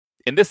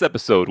In this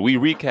episode, we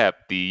recap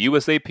the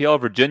USAPL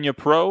Virginia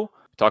Pro,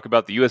 talk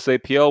about the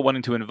USAPL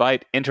wanting to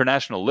invite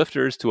international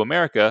lifters to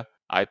America,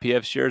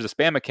 IPF shares a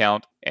spam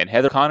account, and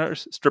Heather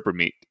Connor's stripper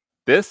meet.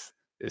 This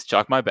is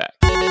Chalk My Back.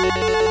 Did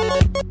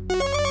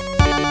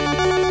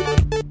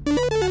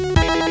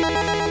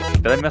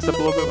I mess up a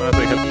little bit when I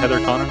say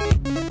Heather Connor?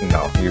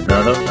 No, you're good.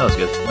 No, that was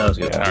good. That was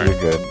good. Yeah, All you're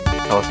right. good.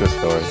 Tell us your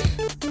story.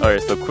 All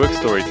right, so quick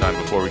story time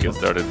before we get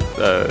started.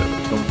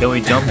 Can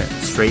we jump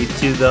straight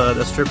to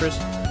the strippers?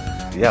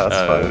 Yeah,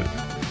 that's fine.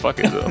 Fuck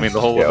it. I mean,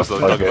 the whole Yeah, episode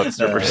fuck talking it. about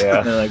strippers.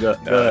 Yeah. No, go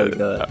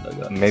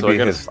ahead. Maybe So I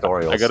gotta- his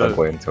story will I gotta-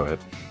 segue into it.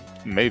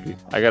 Maybe.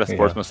 I got a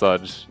sports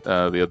massage the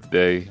other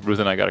day. Ruth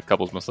and I got a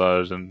couples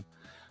massage, and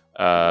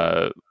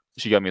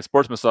she got me a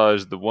sports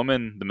massage. The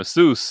woman, the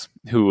masseuse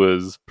who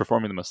was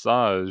performing the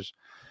massage,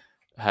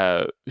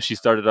 she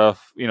started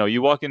off,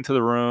 you walk into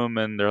the room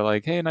and they're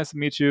like, hey, nice to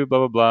meet you, blah,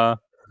 blah, blah.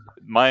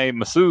 My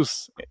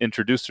masseuse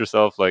introduced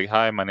herself like,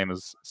 hi, my name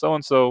is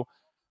so-and-so.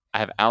 I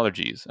have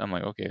allergies. I'm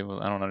like, okay,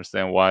 well, I don't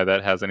understand why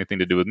that has anything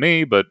to do with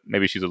me, but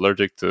maybe she's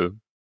allergic to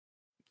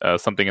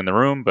something in the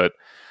room. But,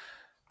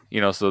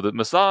 so the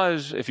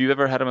massage, if you've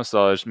ever had a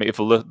massage,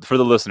 for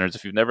the listeners,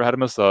 if you've never had a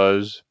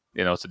massage,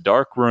 it's a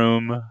dark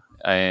room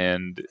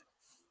and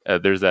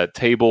there's that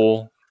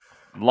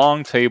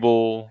long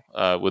table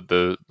with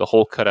the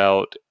hole cut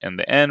out in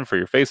the end for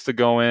your face to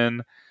go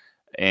in.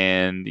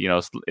 And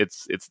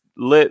it's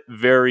lit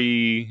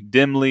very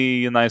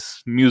dimly,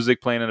 nice music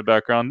playing in the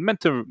background,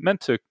 meant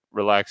to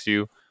relax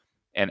you.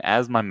 And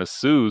as my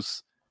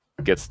masseuse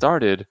gets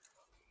started,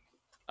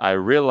 I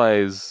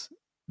realize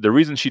the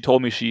reason she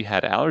told me she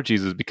had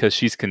allergies is because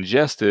she's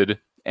congested,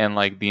 and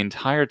like the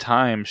entire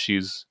time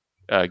she's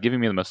giving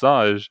me the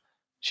massage,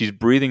 she's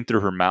breathing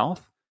through her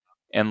mouth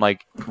and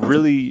like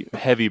really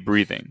heavy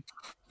breathing.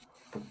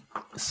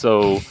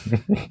 So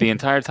the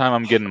entire time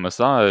I'm getting a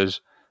massage,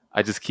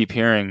 I just keep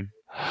hearing.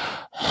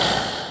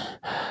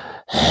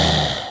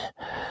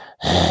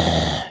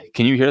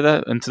 Can you hear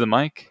that into the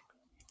mic?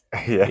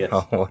 Yeah, Yes.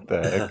 what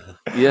the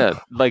heck? Yeah,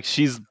 like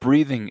she's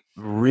breathing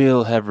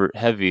real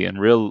heavy and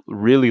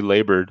really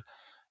labored.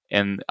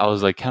 And I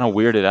was like kind of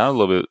weirded out a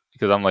little bit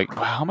because I'm like,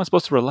 wow, how am I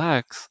supposed to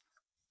relax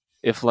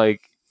if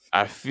like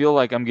I feel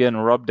like I'm getting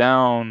rubbed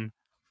down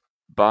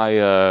by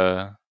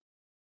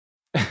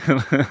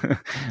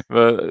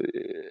but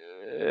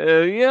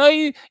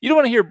you don't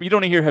want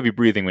to hear heavy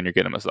breathing when you're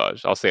getting a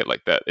massage. I'll say it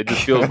like that. It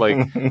just feels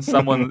like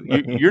someone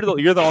you're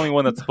the only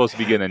one that's supposed to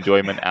be getting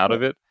enjoyment out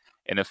of it,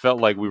 and it felt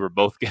like we were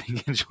both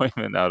getting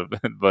enjoyment out of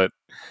it. But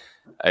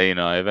I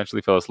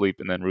eventually fell asleep,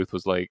 and then Ruth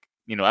was like,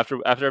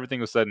 after everything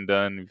was said and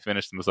done, we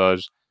finished the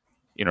massage.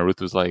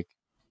 Ruth was like,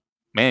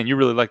 "Man, you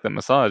really like that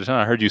massage, huh?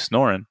 I heard you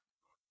snoring."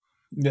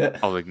 Yeah.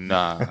 I was like,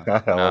 "Nah,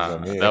 That nah,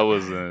 wasn't me.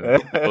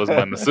 that was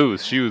my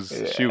masseuse. She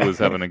was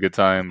having a good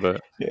time,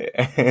 but."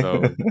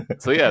 Yeah.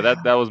 So yeah,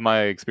 that was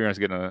my experience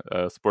getting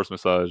a sports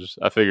massage.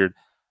 I figured,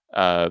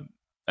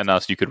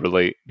 Anas, you could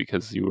relate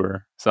because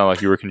sound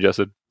like you were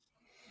congested.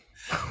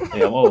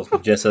 Yeah, I'm always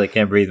congested. I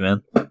can't breathe,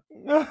 man.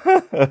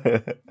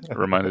 It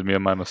reminded me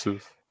of my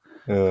masseuse.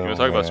 You want to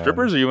talk about man.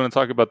 strippers, or you want to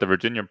talk about the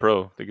Virginia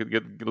Pro?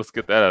 Let's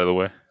get that out of the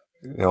way.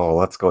 Yo,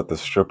 let's go with the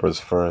strippers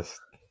first.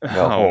 That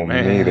Oh, whole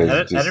man. meat is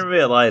I just... didn't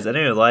realize it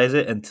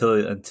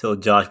until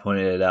Josh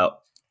pointed it out.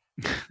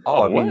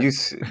 Oh, I what? mean, you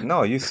see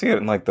it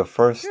in like the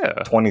first Yeah.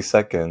 20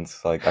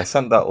 seconds. Like, I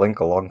sent that link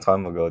a long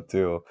time ago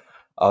too.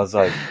 I was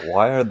like,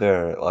 I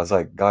was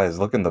like, guys,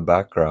 look in the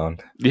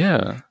background.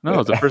 Yeah,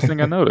 no, it's the first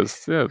thing I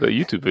noticed. Yeah, the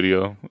YouTube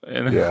video,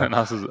 and Yeah.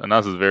 Anas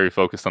is very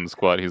focused on the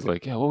squat. He's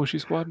like, yeah, what was she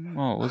squatting?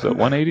 Oh, was that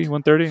 180,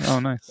 130? Oh,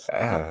 nice.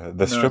 Yeah,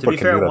 the No, to stripper be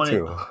can fair, do I that wanted-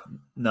 too.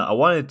 No, I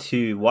wanted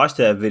to watch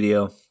that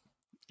video,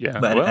 Yeah,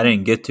 but well, I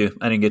didn't get to.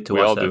 I didn't get to we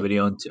all watch that do.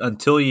 video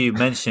until you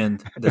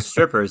mentioned the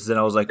strippers. Then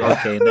I was like,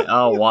 okay,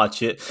 I'll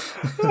watch it.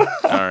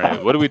 All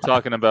right, what are we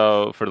talking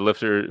about for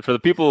the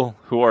people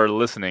who are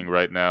listening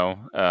right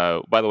now?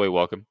 By the way,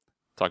 welcome.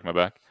 Talk My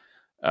Back.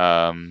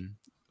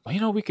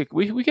 Well, we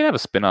could have a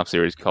spin-off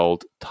series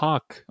called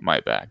Talk My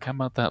Back. How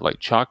about that? Like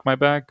Chalk My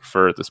Back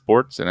for the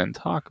sports, and then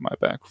Talk My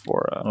Back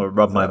for Or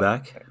rub my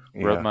back.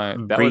 rub my.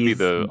 That would be Breathe.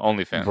 the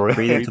OnlyFans.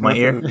 Breathe into my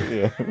ear.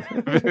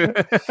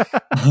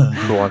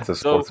 Who wants a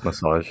So- sports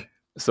massage?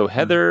 So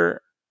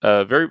Heather,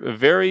 very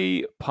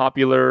very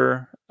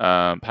popular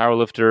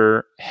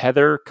powerlifter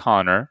Heather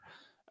Connor,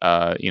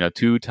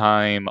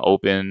 two-time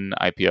Open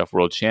IPF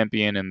World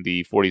Champion in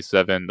the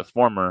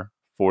former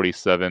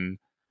 47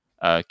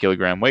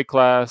 kilogram weight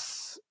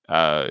class.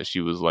 She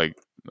was like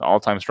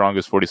all-time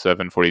strongest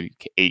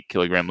 48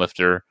 kilogram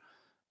lifter.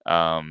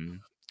 I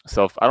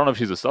don't know if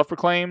she's a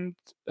self-proclaimed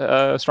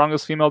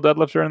strongest female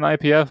deadlifter in the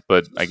IPF,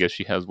 but I guess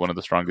she has one of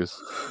the strongest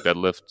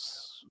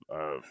deadlifts.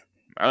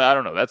 I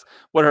don't know. That's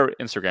what her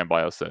Instagram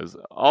bio says.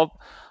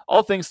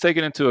 All things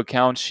taken into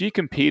account, she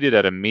competed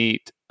at a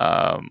meet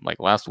like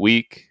last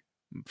week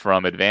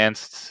from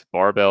Advanced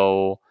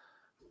Barbell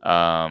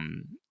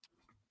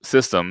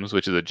Systems,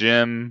 which is a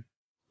gym.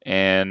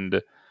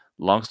 And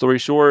long story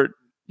short,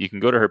 you can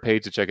go to her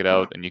page to check it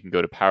out, and you can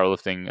go to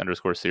powerlifting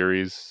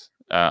 _series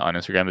on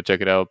Instagram to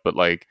check it out. But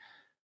like,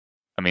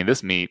 I mean,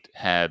 this meet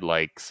had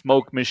like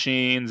smoke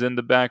machines in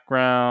the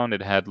background.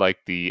 It had like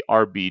the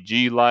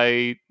RBG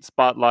light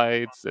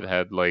spotlights. It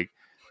had like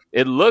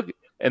it looked,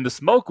 and the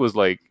smoke was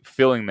like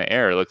filling the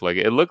air. It looked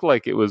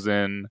like it was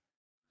in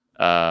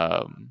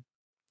um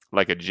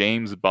like a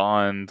James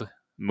Bond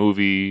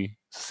movie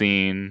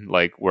scene,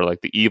 like where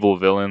like the evil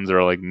villains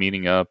are like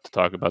meeting up to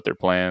talk about their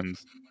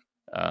plans.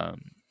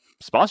 Um,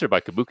 Sponsored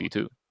by Kabuki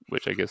too,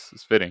 which I guess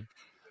is fitting.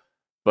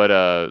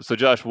 But so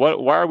Josh,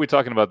 why are we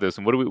talking about this,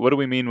 and what do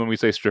we mean when we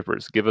say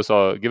strippers? Give us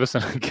give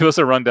us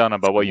a rundown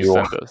about what you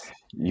sent us.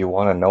 You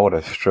want to know what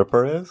a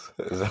stripper is?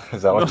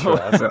 Is that what you're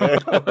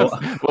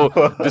asking?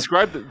 Well,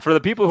 describe for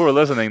the people who are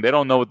listening. They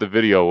don't know what the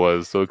video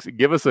was, so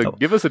give us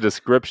a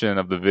description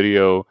of the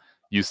video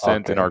you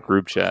sent in our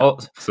group chat.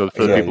 So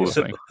for the people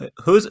listening,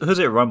 who's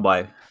it run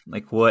by?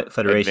 Like what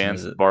federation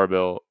Advanced is it?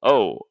 Barbell.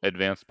 Oh,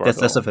 Advanced Barbell.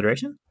 That's a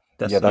federation.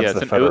 That's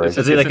the federation.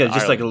 Is it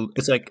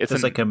like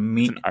it's like a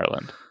meet in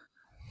Ireland?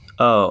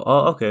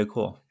 Oh, okay,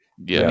 cool.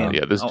 Yeah.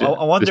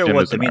 I wonder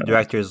what the meet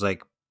director's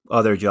like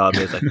other job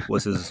is. Like,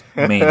 what's his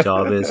main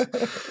job is?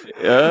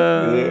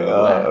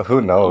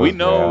 Who knows? We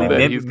know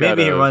that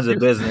maybe he runs a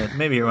business.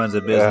 Maybe he runs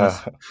a business.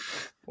 Yeah.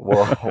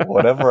 Well,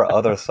 whatever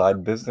other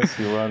side business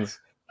he runs,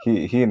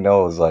 he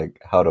knows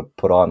like how to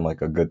put on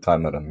like a good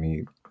time at a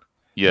meet.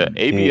 Yeah,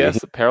 ABS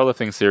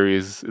Powerlifting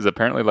Series is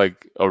apparently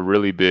like a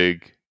really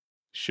big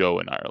show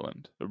in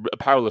Ireland, a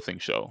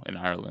powerlifting show in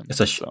Ireland. Is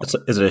it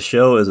a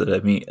show? Is it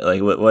a meet?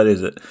 Like what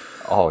is it?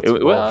 Oh, it's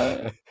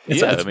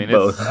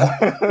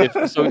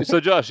both. So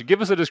Josh,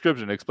 give us a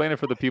description. Explain it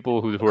for the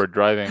people who are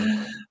driving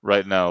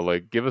right now.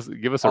 Like, give us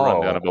a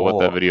rundown about what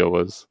that video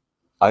was.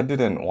 I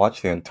didn't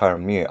watch the entire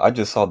meet. I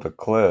just saw the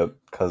clip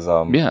because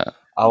I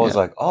was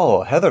like,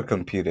 oh, Heather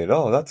competed.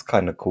 Oh, that's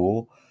kind of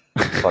cool.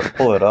 So I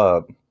pull it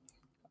up.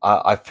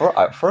 At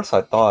first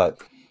I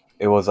thought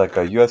it was like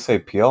a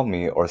USAPL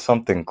meet or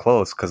something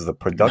close because the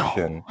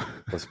production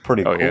was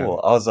pretty cool. Yeah.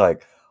 I was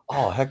like,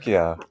 oh, heck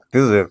yeah.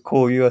 This is a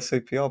cool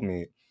USAPL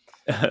meet.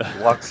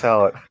 She walks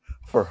out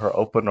for her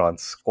open on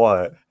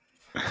squat.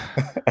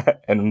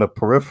 And in the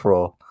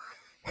peripheral,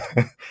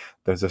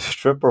 there's a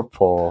stripper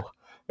pole.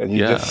 And you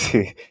just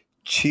see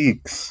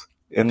cheeks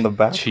in the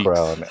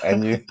background.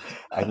 And you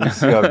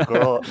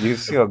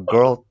see a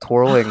girl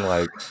twirling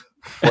like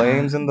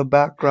flames in the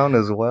background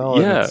as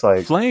well. Yeah, and it's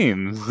like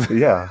flames.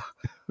 Yeah.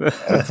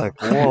 And it's like,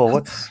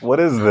 whoa, what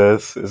is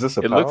this? Is this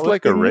a It looks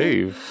like a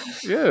rave.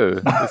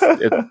 Yeah.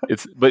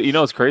 It's but you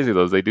know what's crazy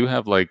though is they do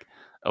have like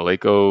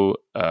Eleiko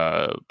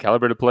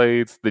calibrated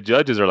plates. The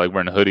judges are like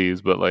wearing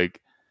hoodies, but like,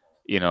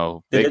 you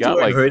know, they got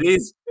like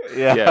hoodies.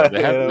 Yeah,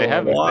 they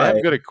have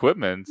good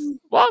equipment.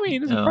 Well, I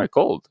mean, it's probably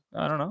cold.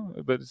 I don't know,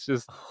 but it's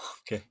just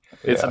okay.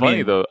 It's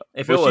funny though.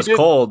 If it was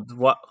cold,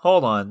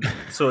 hold on.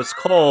 So it's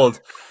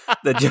cold.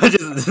 The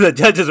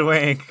judges are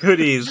wearing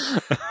hoodies,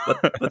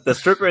 but the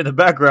stripper in the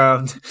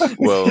background, she's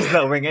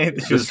not wearing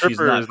anything. The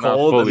stripper is not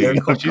fully.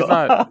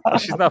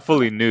 She's not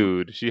fully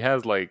nude. She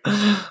has like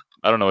I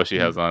don't know what she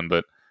has on,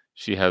 but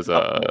she has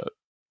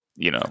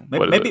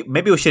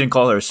maybe we shouldn't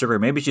call her a stripper.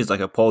 Maybe she's like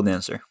a pole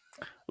dancer.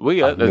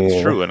 Well,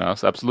 that's true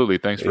enough. Absolutely.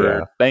 Thank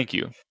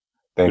you.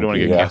 We don't want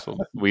to get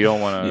canceled. We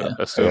don't want to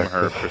assume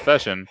her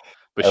profession,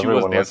 but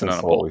everyone she was dancing on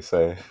a pole. What we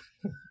say.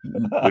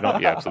 We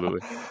don't. Yeah,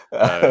 absolutely.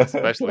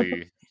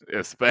 Especially.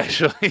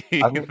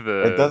 I mean,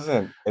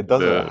 it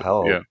doesn't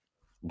help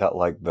that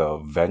like the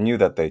venue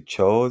that they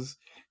chose,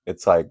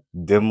 it's like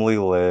dimly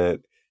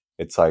lit.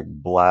 It's like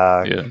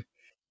black. Yeah.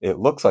 It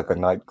looks like a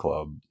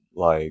nightclub.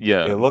 Like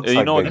it looks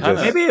like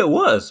maybe it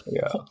was.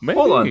 Yeah. Maybe.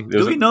 Hold on.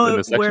 Do we know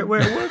where it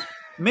was?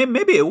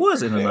 Maybe it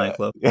was in a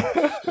nightclub.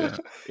 Yeah.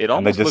 It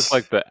almost looks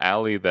like the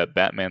alley that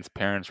Batman's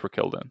parents were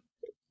killed in.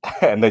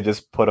 And they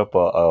just put up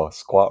a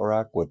squat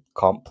rack with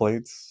comp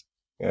plates.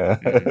 Yeah.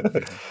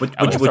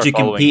 Would you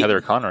compete?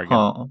 Heather Connor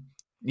again.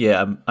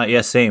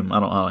 Yeah, same. I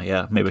don't know.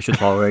 Yeah, maybe I should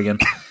follow her again.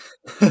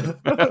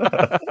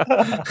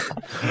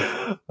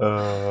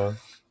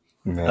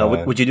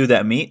 Would you do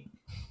that meet?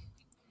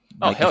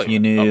 Like hell if you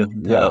knew.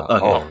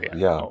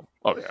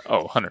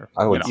 Hunter.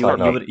 I would.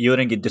 You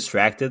wouldn't get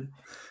distracted.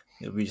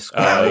 You'll be just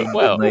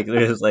like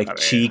there's like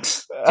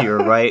cheeks to your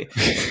right.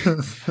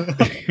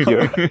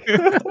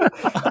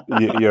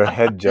 your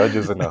head judge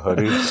is in a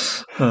hoodie.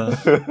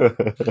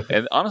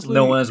 And honestly,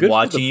 no one's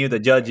watching you. The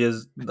judge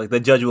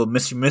will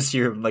miss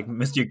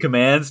your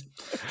commands.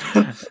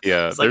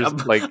 Yeah,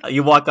 there's like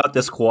you walk out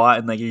the squat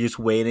and like you're just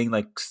waiting,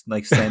 like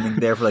standing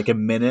there for like a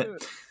minute.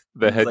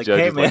 The head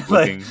judge is like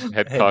looking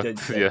head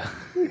cocked.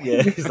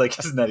 Yeah, he's like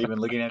just not even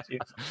looking at you.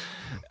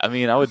 I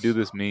mean, I would do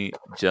this meet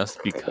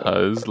just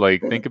because,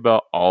 like, think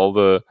about all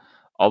the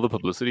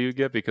publicity you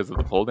get because of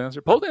the pole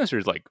dancer. Pole dancer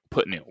is like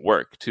putting in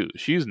work too.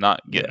 She's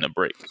not getting a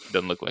break.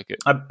 Doesn't look like it.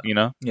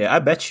 Yeah, I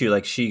bet you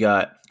like she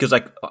got because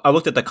like I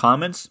looked at the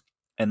comments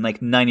and like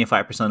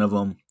 95% of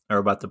them are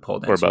about the pole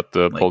dancer. Or about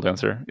the pole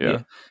dancer.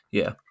 Yeah.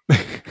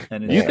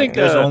 And you think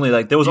there was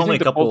only a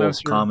couple of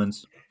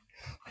comments.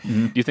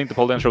 Mm-hmm. Do you think the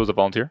pole dancer was a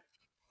volunteer?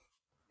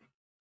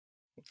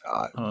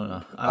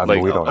 I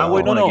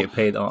would want to get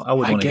paid. I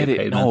would want to get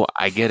paid. No,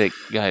 I get it,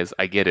 guys.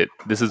 I get it.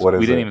 This is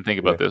we didn't even think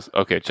about this.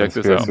 Okay, check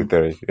this out.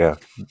 Theory. Yeah,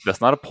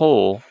 that's not a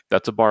pole.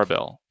 That's a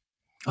barbell.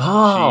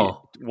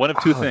 Oh, one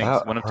of two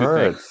things. One of two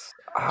things.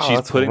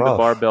 She's putting the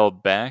barbell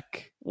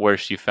back where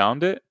she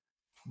found it,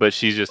 but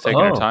she's just taking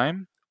her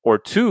time. Or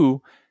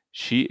two,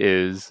 she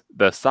is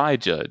the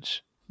side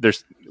judge.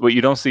 There's what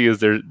you don't see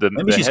is maybe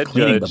the she's head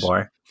cleaning judge. The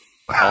bar.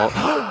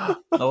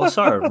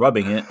 Sorry,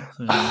 rubbing it.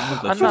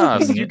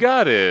 Anas, you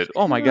got it.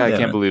 Oh my god, I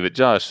can't believe it,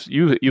 Josh.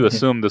 You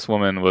assumed this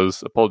woman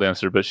was a pole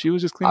dancer, but she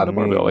was just cleaning the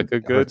barbell like a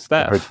good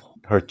staff.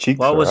 Her cheeks.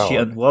 Why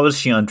was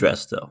she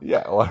undressed though?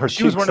 Yeah, well,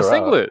 she was wearing a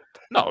singlet.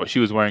 No, she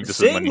was wearing just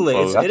singlet. As many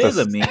clothes. It is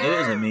a meat.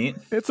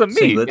 It's a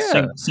meat.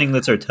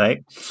 Singlets are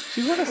tight.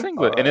 She's wearing a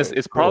singlet, and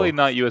it's probably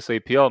not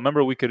USAPL.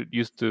 Remember, we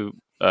used to.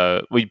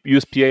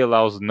 USPA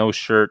allows no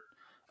shirt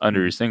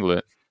under your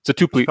singlet. It's a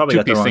two-piece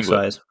singlet.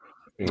 Size.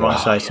 Wrong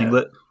size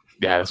singlet.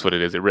 Yeah, that's what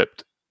it is. It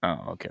ripped. Oh,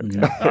 okay.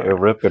 It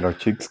ripped and her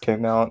cheeks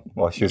came out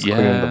while she was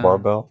cleaning the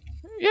barbell.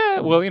 Yeah,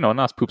 well,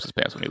 Nas poops his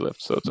pants when he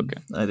lifts, so it's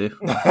okay. I do.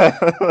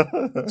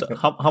 So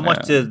how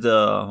much did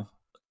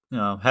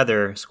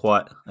Heather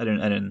squat? I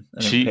didn't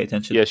pay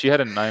attention. Yeah, she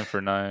had a 9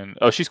 for 9.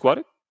 Oh, she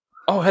squatted?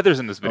 Oh, Heather's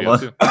in this video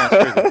too.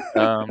 That's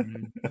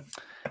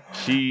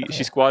crazy.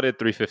 She squatted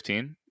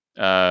 315,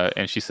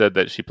 and she said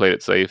that she played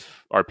it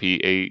safe. RP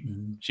 8.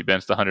 Mm-hmm. She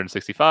benched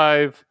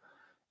 165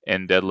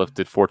 and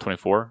deadlifted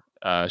 424.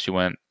 She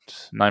went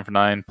 9 for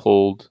 9,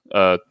 pulled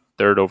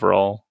third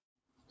overall.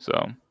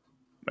 So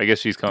I guess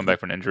she's coming back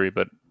from an injury,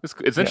 but it's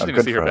interesting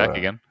to see her back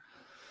again.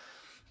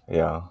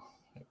 Yeah,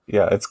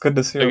 it's good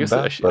to see her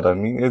back. But I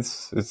mean,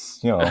 it's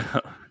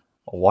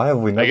why have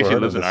we never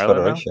heard of this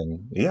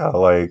federation? Now? Yeah,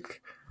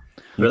 like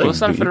really? Well,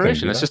 it's not a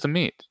federation. It's just a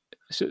meet.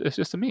 It's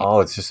just a meet. Oh,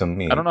 it's just a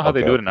meet. I don't know how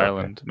they do it in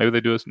Ireland. Maybe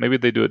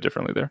they do it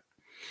differently there.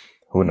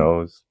 Who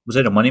knows? Was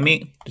it a money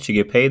meet? Did she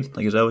get paid?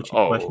 Like, is that what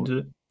you questioned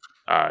it?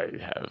 I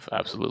have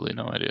absolutely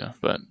no idea,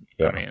 but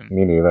yeah, I mean,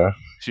 me neither.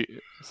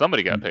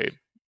 Somebody got paid.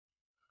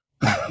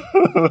 I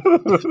don't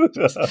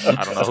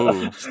know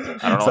who.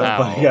 I don't know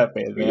how. Got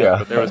paid, man. Yeah,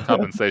 but there was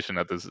compensation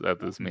at this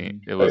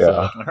meet. It was.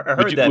 I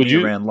heard that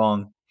meet ran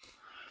long.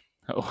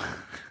 Oh,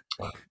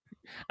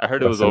 I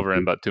heard it was over in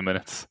about 2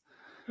 minutes,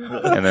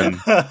 and then.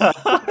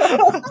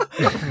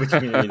 Which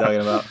meet are you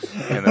talking about?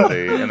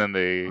 And then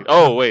they.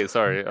 Oh wait,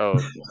 sorry. Oh.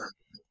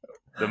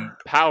 The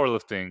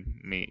powerlifting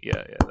meet,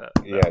 yeah.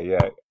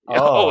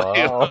 Oh,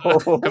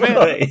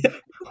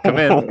 come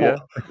in, yeah.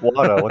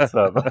 Wada, what's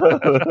up?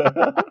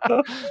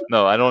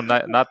 No, I don't.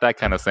 Not that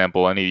kind of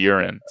sample. I need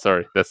urine.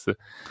 Sorry, that's the.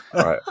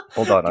 All right,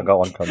 hold on. I got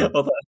one coming.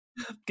 Hold on.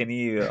 Can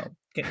you?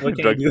 What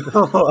can you do?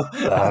 No.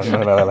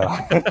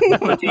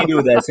 What can you do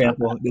with that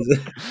sample?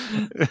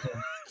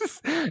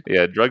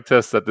 Yeah, drug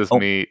tests at this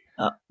meet.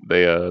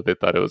 They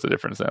thought it was a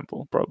different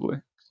sample,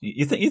 probably.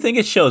 You think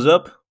it shows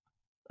up?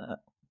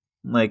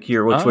 Like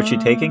what you're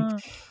taking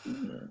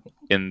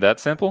in that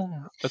sample?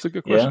 That's a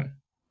good question.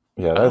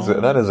 Yeah,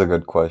 that is a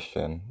good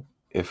question.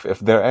 If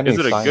there are any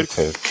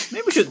scientists,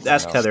 maybe we should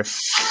ask Heather.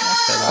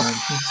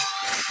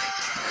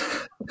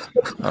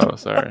 Oh,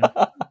 sorry.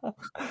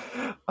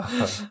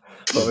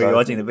 Were you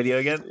watching the video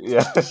again?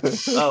 Yeah.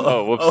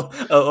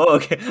 Whoops.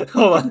 Okay.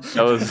 Hold on.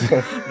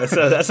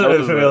 That's a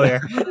bit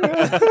familiar.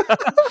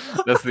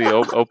 That's the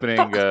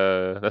opening.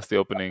 That's the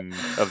opening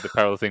of the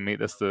powerlifting meet.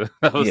 That's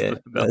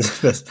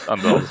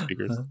on all the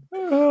speakers.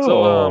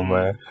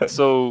 Man.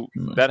 So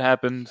that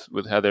happened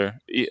with Heather.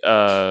 You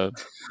want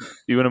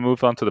to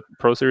move on to the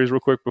Pro Series real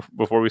quick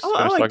before we finish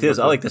talking about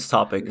I like this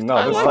topic. No,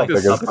 this topic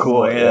is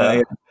cool.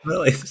 Yeah.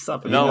 Really, this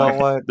topic. You know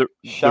what?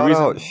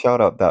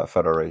 Shout out that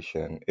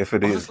federation. If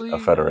it is a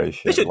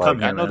federation, they should come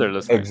here. I know they're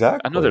listening.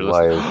 Exactly. I know they're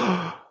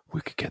listening.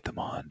 We could get them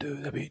on, dude.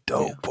 That'd be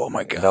dope. Yeah. Oh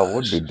my god, that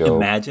would be dope.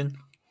 Imagine.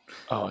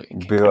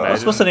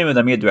 What's the name of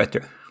the meet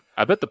director?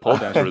 I bet the pole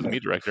dancer was the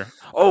meet director.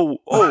 Oh,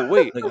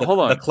 wait, hold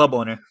on. The club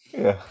owner.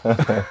 Yeah.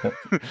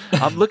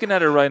 I'm looking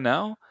at her right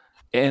now,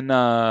 and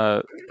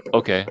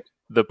okay,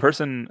 the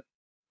person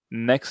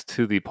next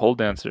to the pole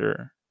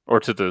dancer or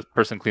to the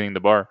person cleaning the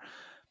bar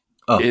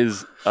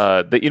is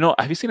have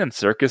you seen in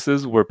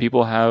circuses where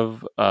people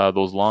have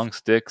those long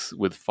sticks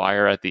with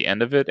fire at the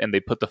end of it, and they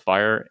put the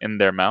fire in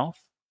their mouth?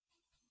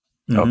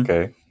 Mm-hmm.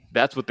 Okay.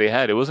 That's what they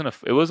had. It wasn't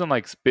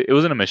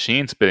a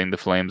machine spitting the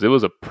flames. It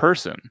was a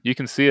person. You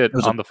can see it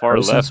on the far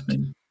left.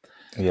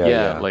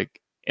 Yeah,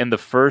 like in the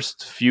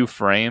first few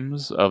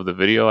frames of the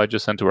video I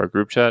just sent to our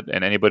group chat,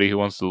 and anybody who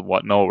wants to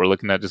know what we're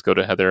looking at, just go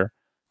to Heather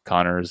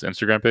Connor's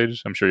Instagram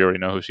page. I'm sure you already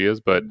know who she is,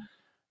 but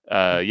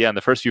in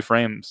the first few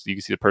frames, you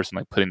can see the person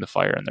like putting the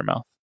fire in their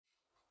mouth.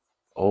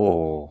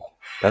 Oh,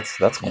 that's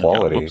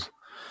quality.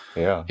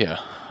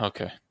 Yeah.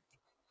 Okay.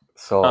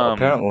 So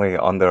apparently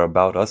on their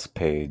About Us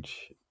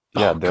page,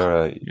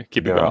 they're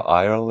an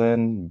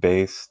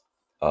Ireland-based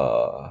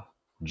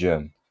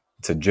gym.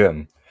 It's a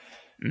gym,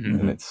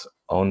 and it's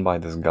owned by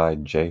this guy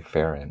Jay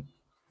Farron.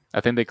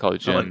 I think they call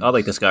it gyms. I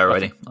like this guy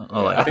already.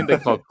 I think they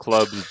call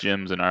clubs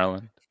gyms in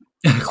Ireland.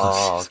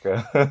 Oh,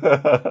 okay.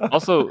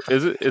 Also,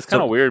 it's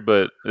kind of weird,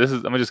 but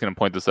I'm just gonna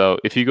point this out.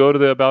 If you go to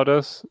the About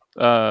Us,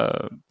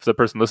 for the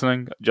person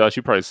listening, Josh,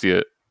 you probably see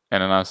it,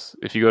 and in us,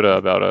 if you go to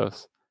About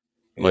Us,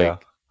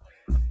 like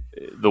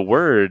the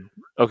word.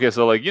 Okay,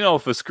 so like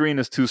if a screen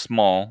is too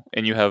small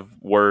and you have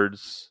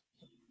words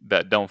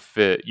that don't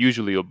fit,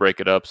 usually you'll break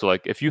it up. So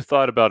like if you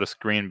thought about a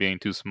screen being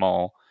too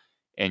small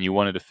and you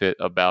wanted to fit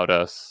About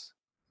Us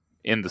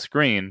in the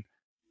screen,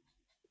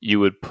 you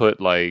would put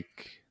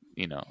like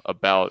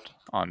about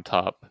on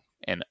top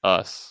and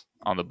us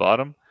on the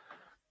bottom.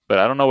 But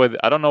I don't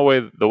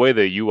know the way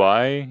the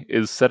UI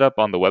is set up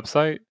on the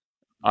website,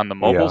 on the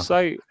mobile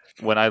site.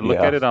 When I look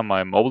at it on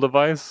my mobile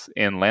device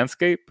in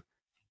landscape,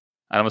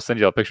 and I'm gonna send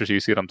you a picture so you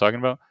see what I'm talking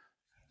about.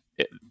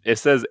 It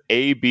says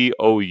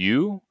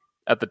ABOU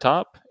at the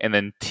top, and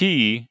then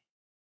T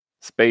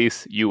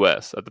space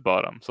US at the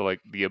bottom. So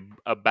like the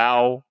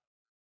about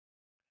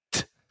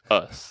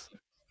us.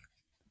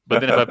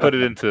 But then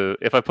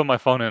if I put my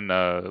phone in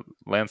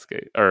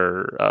landscape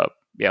or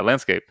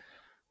landscape,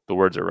 the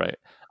words are right.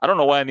 I don't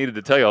know why I needed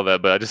to tell you all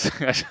that, but I just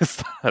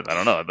thought, I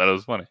don't know. I thought it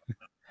was funny.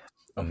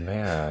 Oh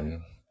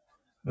man.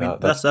 I mean,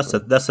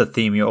 that's a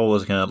theme. You're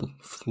always gonna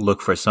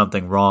look for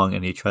something wrong,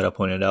 and you try to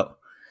point it out.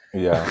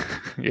 Yeah,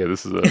 yeah.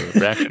 This is a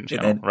reaction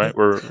channel, right?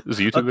 This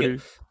is a YouTube video.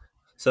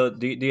 So,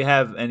 do you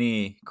have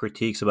any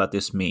critiques about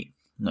this meet?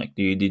 Like,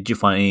 did you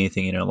find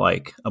anything you don't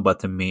like about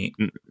the meet?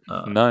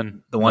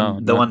 None. The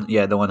one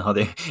how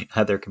they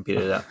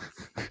competed out.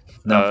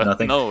 No,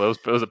 nothing. No, it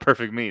was a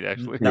perfect meet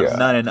actually.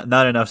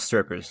 Not enough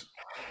strippers.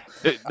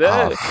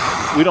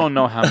 We don't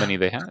know how many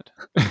they had.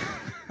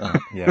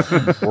 Yeah,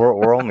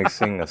 we're only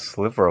seeing a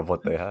sliver of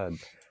what they had.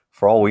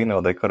 For all we know,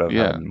 they could have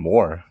had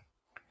more.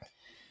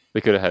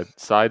 They could have had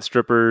side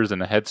strippers and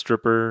a head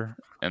stripper,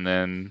 and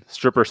then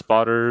stripper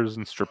spotters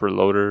and stripper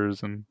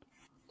loaders, and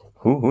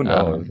who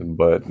knows?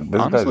 But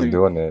this honestly, guy's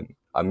doing it.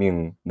 I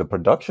mean, the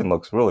production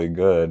looks really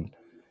good.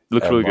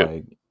 Looks really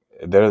good.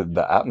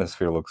 The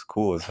atmosphere looks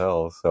cool as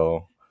hell.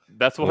 So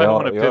that's why I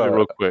want to pivot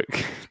real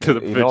quick to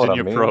the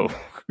Virginia Pro.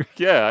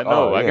 Yeah, I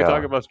know. I can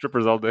talk about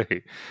strippers all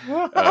day.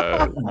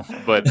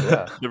 But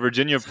the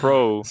Virginia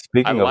Pro.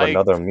 Speaking of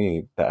another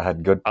meet that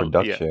had good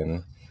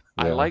production. Yeah.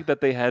 I like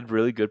that they had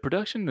really good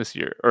production this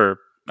year. Or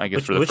I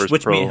guess for the first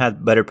which pro. Which meet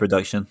had better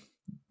production?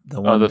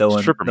 The one that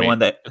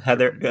had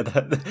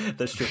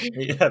the stripper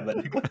meet had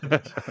better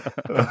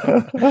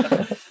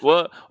production.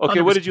 Well,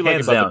 okay, what did you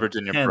like about the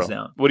Virginia Pro?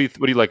 Down. What do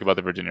you like about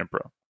the Virginia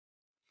Pro?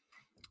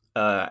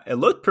 It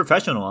looked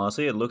professional,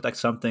 honestly. It looked like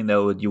something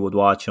that you would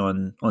watch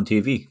on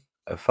TV.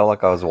 I felt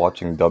like I was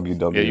watching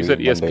WWE. Yeah, you said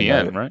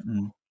ESPN, right?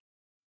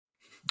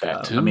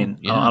 That too. I mean,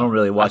 I don't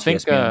really watch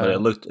ESPN, but it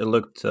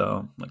looked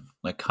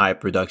like high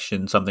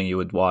production, something you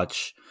would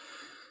watch.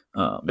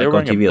 They were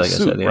wearing on TV, like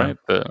suit, I said, right?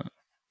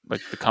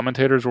 The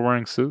commentators were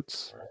wearing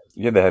suits.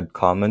 Yeah, they had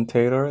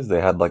commentators. They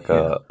had like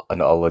a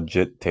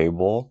legit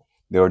table.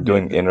 They were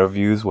doing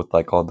interviews with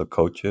like all the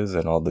coaches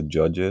and all the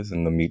judges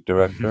and the meet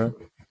director.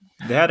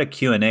 They had a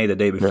Q&A the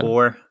day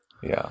before.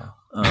 Yeah.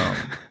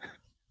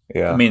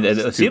 I mean,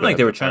 it seemed like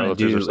they were trying to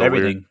do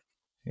everything.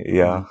 Weird.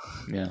 Yeah.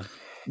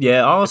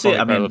 Yeah, honestly,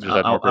 I mean,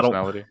 I don't.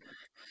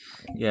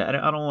 Yeah,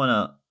 I don't want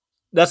to.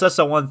 That's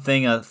the one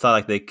thing I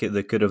thought like they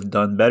could have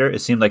done better. It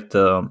seemed like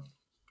the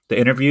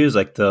interviews,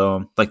 like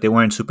they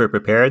weren't super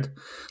prepared.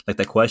 Like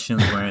the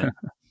questions weren't.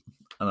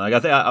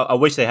 I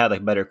wish they had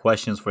like better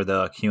questions for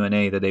the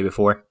Q&A the day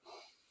before.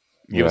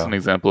 Give us an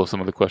example of some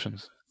of the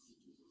questions.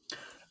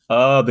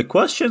 The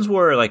questions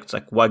were like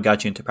what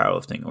got you into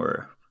powerlifting,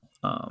 or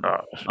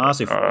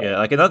honestly,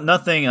 like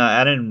nothing.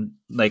 I didn't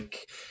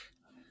like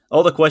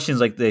all the questions.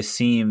 Like they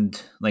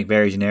seemed like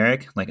very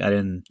generic. Like I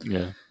didn't.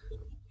 Yeah,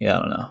 I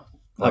don't know.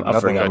 Like I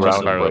nothing forgot.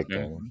 around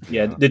powerlifting.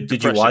 Yeah,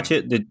 did you watch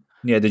it? Did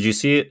you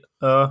see it,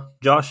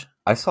 Josh?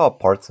 I saw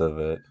parts of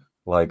it.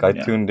 Like I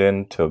tuned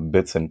in to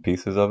bits and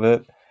pieces of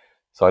it,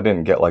 so I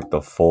didn't get like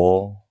the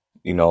full,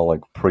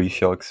 like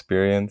pre-show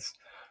experience.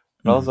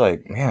 But I was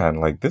like, man,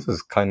 like this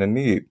is kind of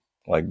neat.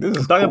 Like this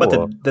is talking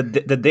cool. about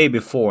the day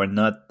before,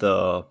 not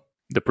the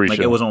pre-show.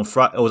 Like it was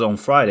on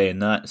Friday,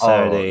 not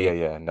Saturday. Oh,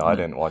 yeah. No, I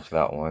didn't watch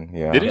that one.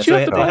 Yeah. Didn't you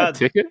have to buy a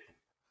ticket?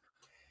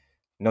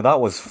 No, that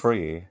was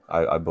free.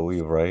 I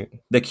believe, right?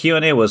 The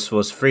Q&A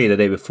was free the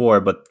day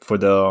before, but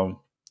and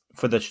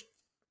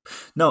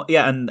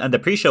the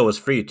pre-show was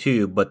free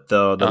too, but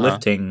the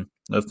lifting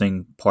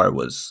part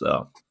was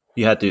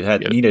you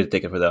needed a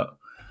ticket for that.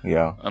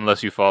 Yeah.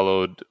 Unless you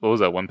followed, what was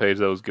that one page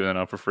that was given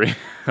out for free?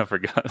 I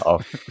forgot. Oh,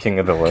 King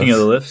of the Lifts. King of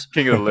the Lifts?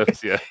 King of the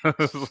Lifts, yeah. It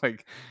was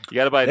like, you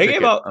got to buy a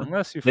ticket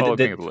unless you follow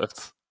King of the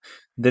Lifts.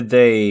 Did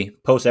they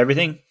post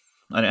everything?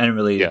 I didn't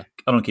really, I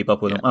don't keep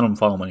up with them. I don't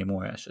follow them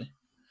anymore, actually.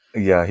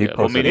 Yeah, he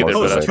posted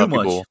too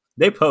much.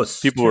 They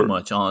post too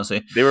much,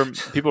 honestly.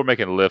 People were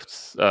making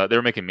lifts. They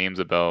were making memes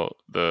about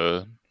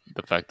the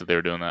fact that they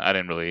were doing that. I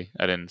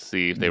didn't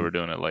see if they were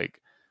doing it like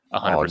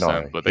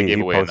 100%, but they gave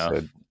away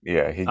enough.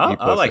 Yeah,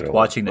 I liked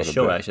watching the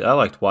show. Actually, I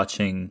liked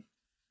watching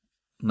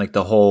like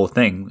the whole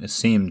thing. It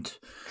seemed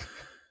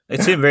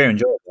very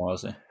enjoyable,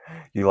 honestly.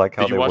 You like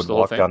how they would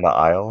walk down the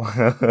aisle?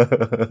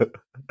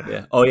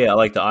 Yeah. Oh yeah, I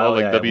like the aisle.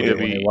 Like yeah, WWE.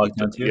 When they walk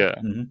down too. Yeah.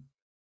 Mm-hmm.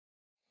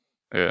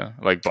 Yeah,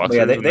 like boxers.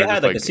 Yeah, they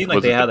had like it seemed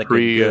like they had like a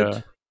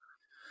good.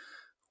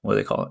 What do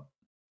they call it?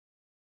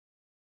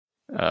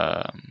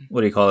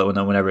 What do you call it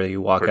whenever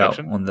you walk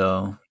production? Out on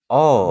the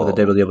with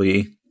the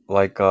WWE?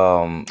 Like a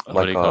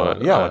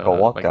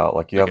walkout.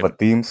 Like you have a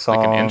theme song,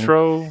 like an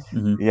intro.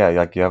 Mm-hmm. Yeah,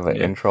 like you have an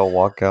intro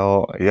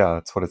walkout. Yeah,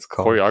 that's what it's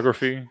called.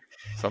 Choreography,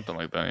 something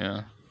like that.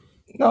 Yeah.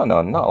 No,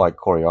 not like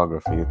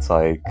choreography. It's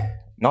like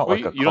not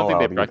like a. You don't think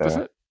they practice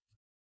it?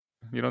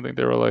 You don't think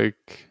they were like,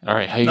 all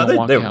right, how you gonna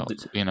walk out?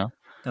 You know.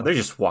 No, they're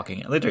just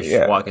walking. They're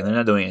just walking. They're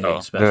not doing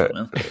anything special,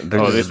 man.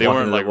 They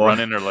weren't like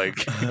running or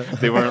like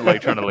they weren't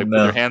like trying to like put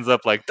their hands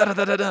up like da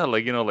da da da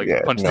like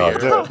punch the air.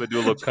 They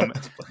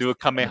do a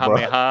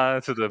kamehameha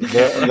to the.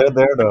 They're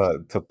there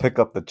to pick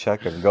up the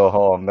check and go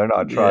home. They're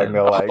not trying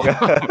to like.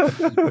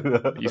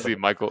 You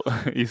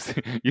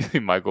see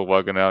Michael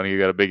walking out and he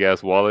got a big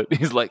ass wallet.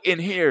 He's like, in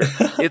here,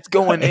 it's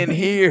going in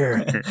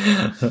here.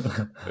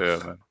 Yeah,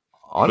 man.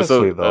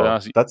 Honestly, though,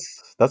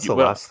 that's the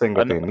last thing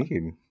that they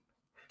need.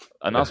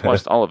 Anas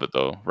watched all of it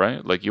though,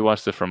 right? Like you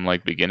watched it from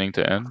like beginning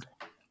to end.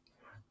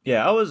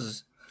 Yeah, I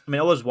was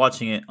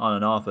watching it on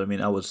and off. But,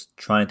 I was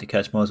trying to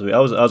catch most of it. I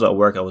was at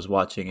work. I was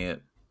watching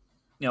it.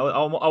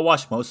 I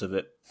watched most of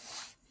it.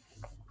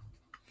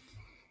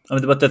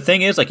 But the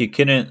thing is, like, you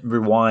couldn't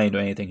rewind or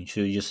anything. You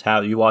just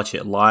you watch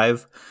it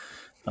live.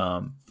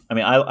 I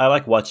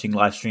like watching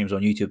live streams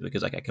on YouTube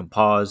because like I can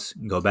pause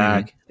and go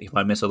back if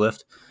I miss a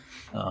lift.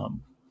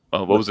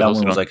 What was it?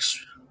 One was like,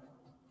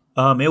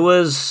 it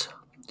was.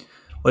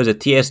 What is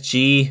it?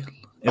 TSG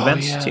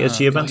events?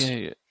 TSG events?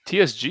 Yeah.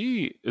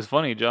 TSG is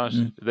funny, Josh.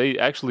 They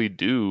actually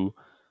do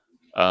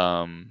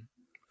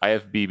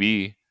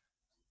IFBB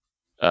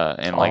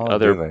and like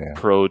other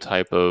pro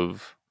type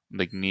of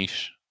like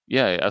niche.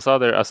 Yeah, I saw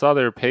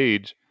their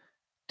page,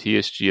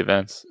 TSG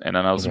events, and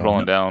then I was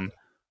scrolling down.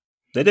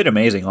 They did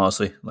amazing,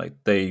 honestly. Like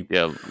they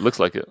looks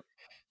like it.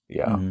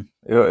 Yeah.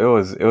 It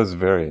was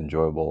very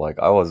enjoyable. Like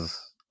I was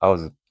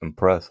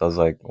impressed. I was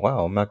like,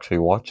 wow, I'm actually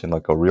watching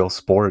like a real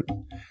sport.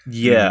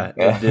 Yeah,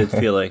 it did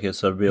feel like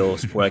it's a real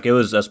sport. Like it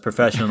was as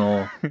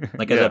professional as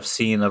I've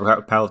seen a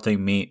powerlifting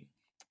meet.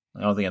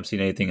 I don't think I've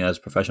seen anything as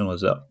professional as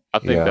that. I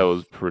think that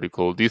was pretty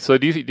cool. Do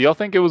y'all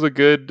think it was a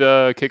good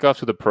kickoff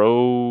to the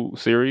pro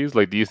series?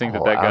 Like, do you think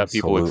that got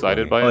people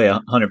excited by it? Oh yeah,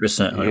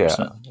 100%.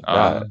 100%.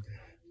 Yeah,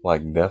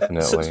 like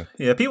definitely.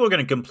 People are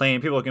going to complain.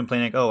 People are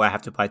complaining, "Oh, I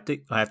have to buy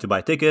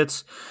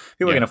tickets."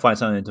 People are going to find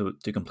something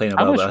to complain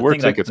about. How much were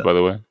tickets, by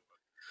the way?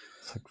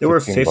 Like they were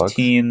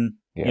 15.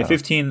 Yeah,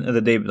 15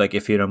 the day, like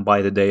if you don't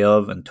buy the day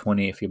of, and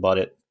 20 if you bought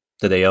it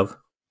the day of.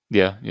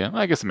 Yeah.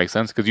 I guess it makes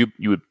sense because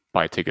you would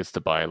buy tickets to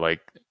buy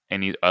like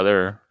any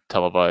other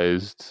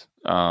televised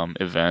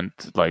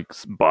event, like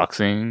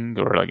boxing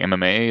or like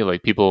MMA.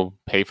 Like people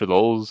pay for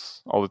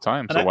those all the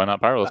time, so why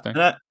not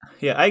powerlifting?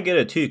 I get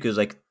it too because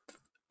like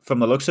from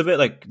the looks of it,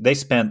 like they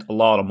spent a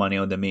lot of money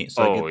on the meet.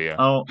 So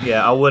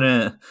I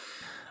wouldn't.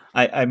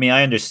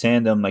 I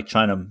understand them like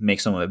trying to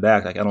make some of it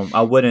back. Like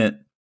I wouldn't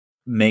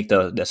make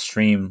the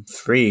stream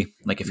free.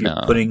 Like if you're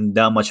putting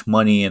that much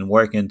money and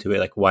work into it,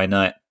 like why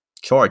not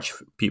charge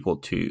people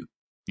to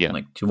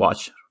to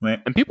watch, right?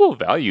 And people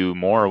value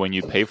more when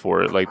you pay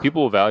for it. Like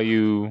people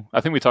value,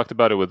 I think we talked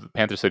about it with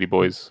Panther City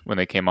Boys when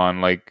they came on,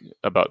 like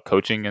about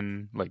coaching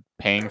and like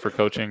paying for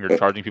coaching or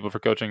charging people for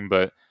coaching,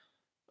 but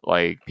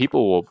like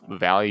people will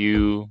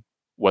value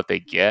what they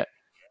get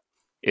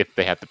if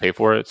they have to pay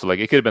for it. So like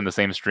it could have been the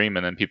same stream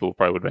and then people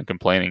probably would have been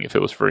complaining if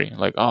it was free.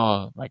 Like,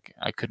 oh, like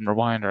I couldn't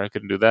rewind or I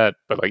couldn't do that.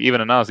 But like even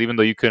in us, even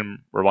though you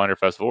couldn't rewind or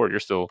fast forward,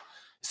 it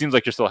seems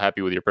like you're still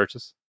happy with your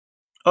purchase.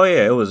 Oh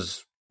yeah, it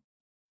was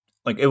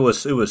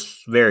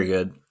very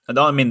good.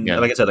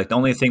 Like I said, like the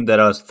only thing that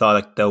I thought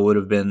like that would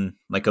have been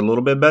like a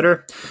little bit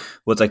better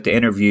was like the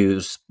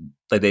interviews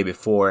the day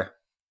before.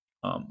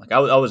 Like I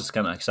was just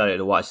kind of excited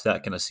to watch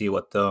that, kind of see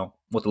what the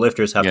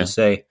lifters have to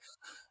say.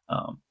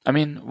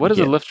 What does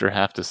a lifter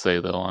have to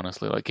say though?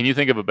 Honestly, like, can you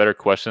think of a better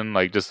question?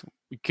 Like, just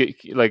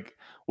like,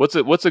 what's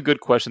a good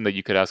question that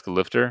you could ask a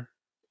lifter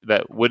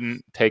that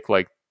wouldn't take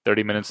like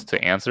 30 minutes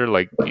to answer?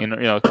 Like,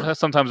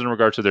 sometimes in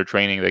regards to their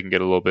training, they can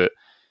get a little bit,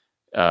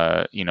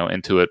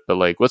 into it. But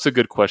like, what's a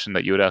good question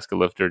that you would ask a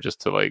lifter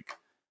just to like,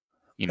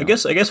 I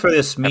guess for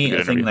this meet,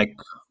 I think like,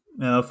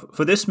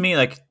 for this meet,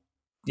 like,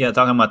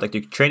 talking about like the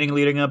training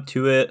leading up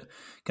to it,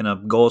 kind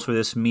of goals for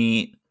this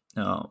meet.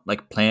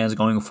 Like plans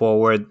going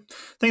forward,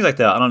 things like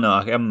that. I don't know.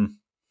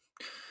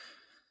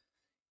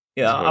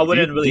 I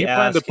wouldn't really. Do you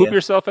plan to poop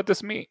yourself at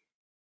this meet?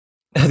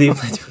 I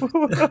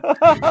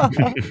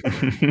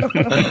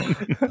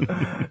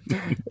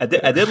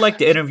did like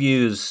the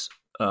interviews,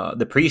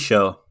 the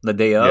pre-show, the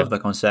day of,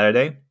 like on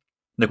Saturday,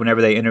 like whenever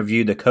they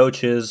interviewed the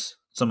coaches,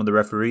 some of the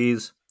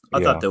referees.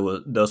 I thought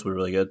those were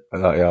really good.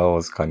 That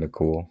was kind of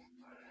cool.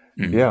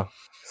 Mm-hmm. Yeah.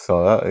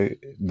 So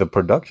the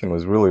production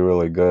was really,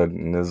 really good,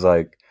 and it's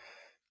like.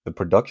 The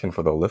production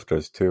for the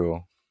lifters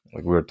too,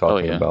 like we were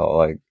talking about,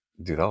 like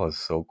Dude, that was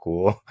so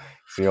cool.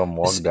 See them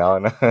walk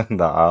down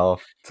the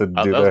aisle to do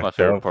That was their my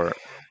favorite jump. part.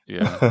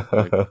 Yeah,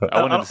 like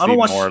I wanted to I see don't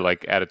watch. more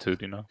like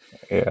attitude. You know.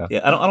 Yeah.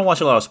 Yeah, I don't watch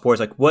a lot of sports.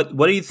 Like, what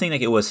do you think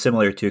like it was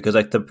similar to? Because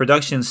like the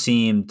production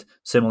seemed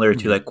similar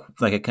to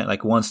Mm-hmm.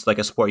 like once like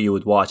a sport you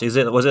would watch. Was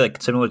it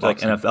like similar to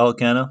like Boxing. NFL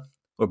kind of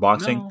or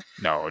boxing?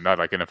 No, not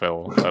like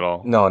NFL at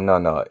all.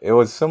 No. It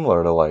was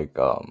similar to like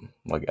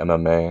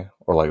MMA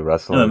or like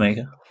wrestling. MMA.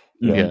 Yeah.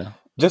 Mm-hmm. Yeah,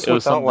 Just it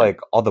was without something. like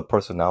all the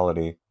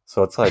personality.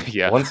 So it's like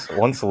Yeah,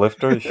 once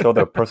lifters show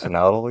their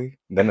personality,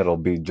 then it'll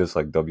be just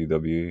like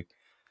WWE.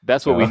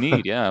 that's what we Yeah.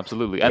 need. Yeah,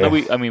 absolutely. I know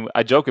Yeah. I mean,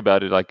 I joke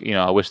about it. Like,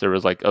 I wish there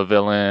was like a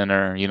villain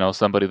or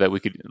somebody that we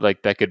could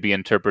like that could be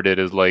interpreted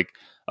as like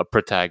a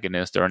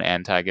protagonist or an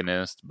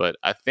antagonist. But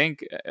I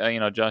think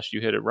Josh,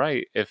 you hit it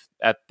right. If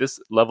at this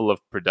level of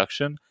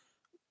production,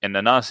 and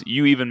Anas,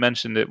 you even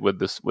mentioned it with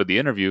the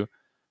interview,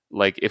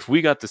 like if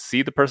we got to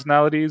see the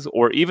personalities,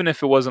 or even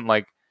if it wasn't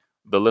like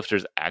the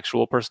lifter's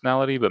actual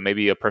personality, but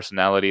maybe a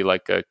personality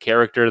like a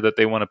character that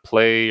they want to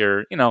play,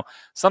 or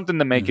something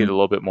to make it a Mm-hmm.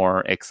 little bit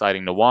more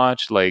exciting to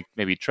watch, like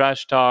maybe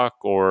trash talk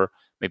or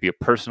maybe a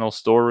personal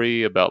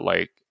story about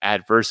like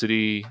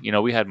adversity.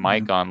 We had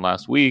Mike Mm-hmm. on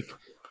last week,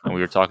 and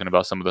we were talking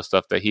about some of the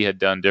stuff that he had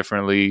done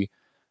differently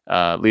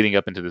leading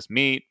up into this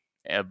meet.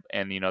 And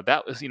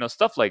that was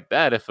stuff like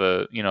that. If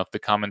if the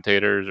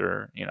commentators,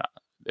 or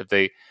if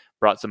they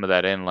brought some of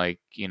that in, like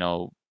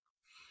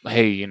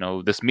hey,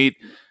 this meet,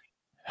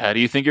 how do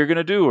you think you're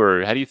gonna do,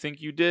 or how do you think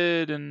you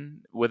did,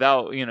 and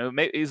without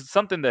is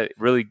something that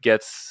really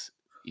gets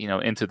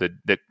into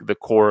the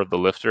core of the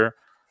lifter.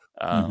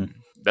 Mm-hmm.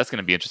 That's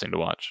gonna be interesting to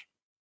watch.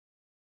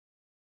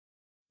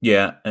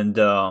 Yeah, and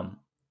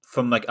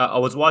from like I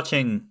was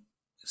watching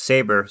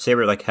Saber.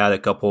 Saber like had a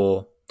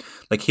couple.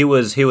 Like he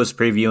was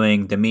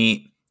previewing the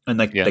meet and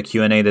like Yeah. the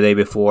Q&A the day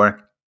before,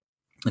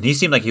 and he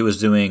seemed like he was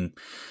doing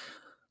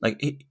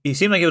like he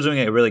seemed like he was doing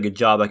a really good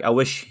job. Like I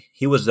wish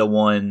he was the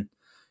one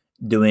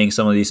doing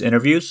some of these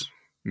interviews.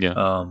 Yeah.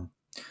 Um,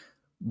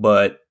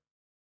 but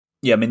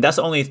yeah, I mean that's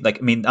the only like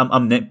I mean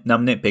I'm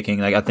nitpicking.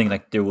 Like I think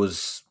like there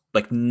was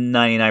like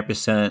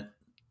 99%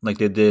 like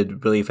they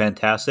did really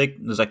fantastic.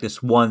 There's like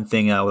this one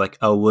thing I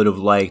would have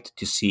liked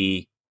to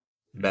see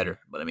Mhm. better,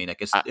 but I mean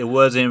like I, it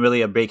wasn't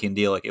really a breaking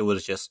deal. Like it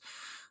was just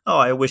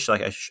I wish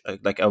like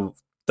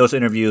those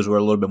interviews were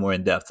a little bit more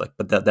in depth. Like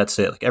but that's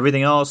it. Like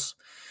everything else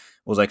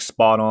was like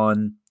spot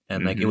on,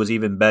 and like it mhm. was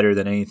even better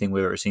than anything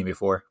we've ever seen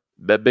before.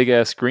 That big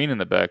ass screen in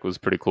the back was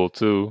pretty cool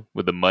too,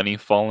 with the money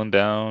falling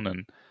down,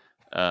 and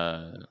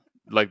uh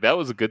like that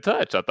was a good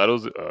touch. I thought it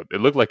was it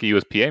looked like a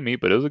USPA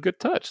meet, but it was a good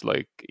touch.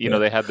 Like Yeah,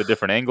 they had the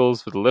different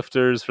angles for the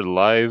lifters, for the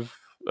live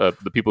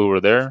the people who were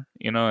there,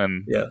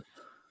 and yeah.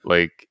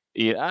 like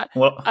yeah,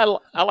 Well,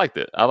 I liked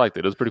it. I liked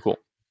it. It was pretty cool.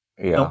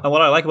 Yeah. and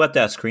what I like about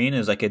that screen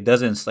is like it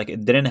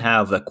didn't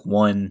have like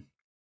one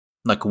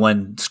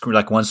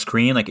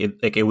screen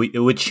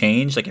it would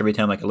change like every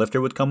time like a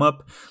lifter would come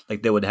up,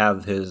 like they would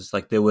have his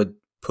like they would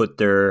put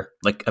their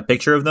like a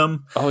picture of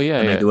them, Oh yeah,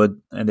 and like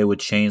yeah. they would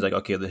change like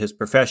okay his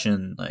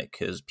profession, like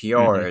his Hmm.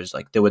 PRs,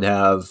 like they would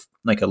have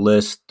like a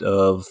list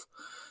of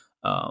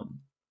um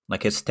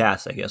like his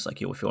stats, I guess,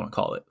 like if you want to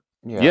call it.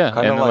 Yeah. Yeah,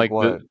 Kind of and then like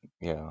like the what,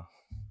 yeah,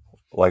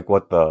 like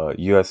what the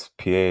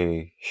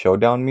USPA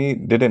showdown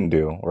meet didn't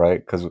do, right?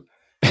 Because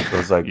it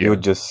was like you yeah.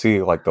 would just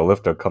see like the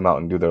lifter come out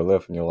and do their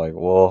lift, and you're like,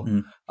 well,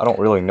 Mm. I don't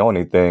really know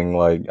anything.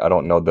 Like, I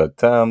don't know the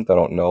attempt. I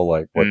don't know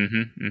like what, Hmm.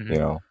 you Hmm.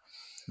 know.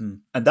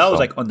 And that was So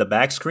like on the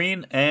back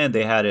screen, and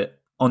they had it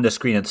on the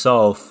screen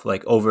itself,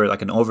 like over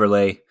like an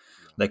overlay,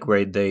 like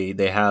where they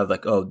have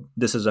like, oh,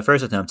 this is the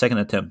first attempt, second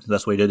attempt.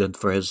 That's what he did it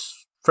for his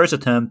first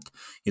attempt.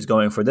 He's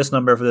going for this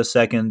number for the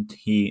second.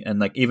 And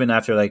like even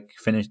after like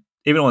finish,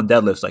 even on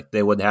deadlifts, like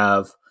they would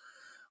have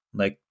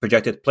like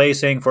projected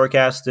placing,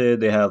 forecasted.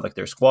 They have like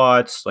their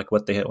squats, like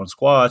what they hit on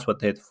squats, what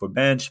they hit for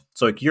bench.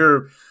 So like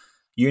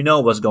you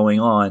know what's going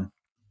on.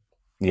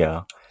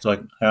 yeah, So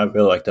like I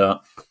really like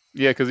that.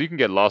 Yeah, because you can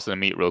get lost in a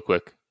meet real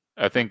quick.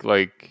 I think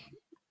like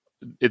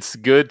it's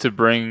good to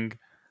bring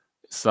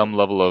some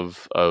level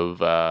of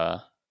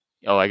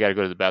oh, I gotta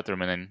go to the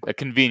bathroom, and then a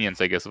convenience,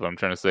 I guess, is what I'm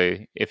trying to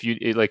say. If you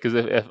like, because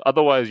if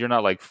otherwise you're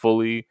not like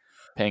fully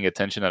paying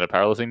attention at a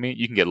powerlifting meet,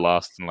 you can get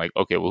lost and like,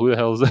 okay, well, who the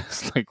hell is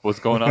this? Like, what's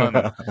going on,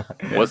 and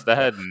Yeah, what's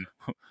that, and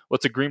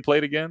what's a green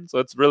plate again? So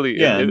it's really,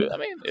 yeah, I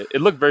mean,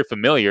 it looked very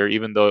familiar,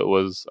 even though it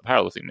was a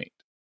powerlifting meet.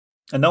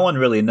 and no one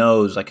really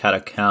knows like how to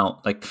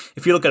count. Like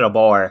if you look at a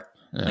bar,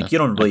 Yeah, like you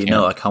don't I really know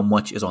can't. like how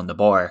much is on the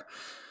bar.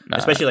 Nah,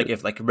 Especially like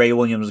if like Ray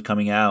Williams is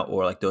coming out,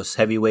 or like those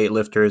heavyweight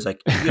lifters,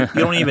 like you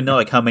don't even know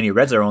like how many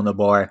reds are on the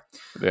bar.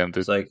 damn, It's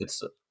dude. like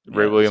it's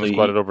Ray yeah. So Williams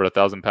squatted over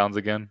 1,000 pounds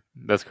again.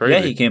 That's yeah,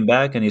 crazy. he came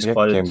back and he yeah,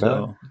 squatted. came back So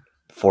Seeing him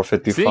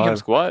 455,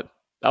 squat,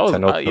 that was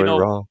 1003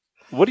 raw.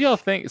 what do y'all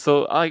think?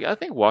 So I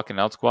think walking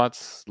out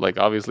squats, like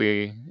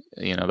obviously,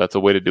 that's a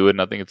way to do it,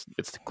 and I think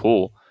it's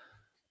cool.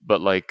 But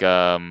like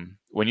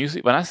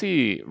when I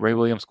see Ray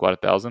Williams squat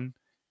 1,000,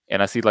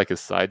 and I see like his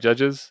side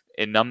judges,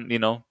 and I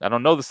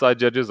don't know the side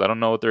judges, I don't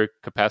know what their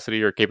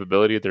capacity or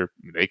capability,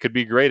 they could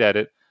be great at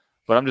it,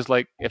 but I'm just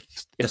like, if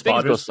the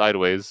things go spotters.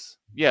 sideways,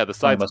 Yeah, the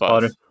side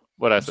spots.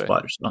 What'd I say?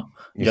 Spotters. No.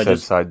 You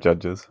judges. Said side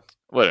judges.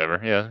 Whatever.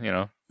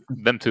 Yeah,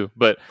 them too.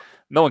 But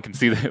no one can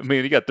see them. I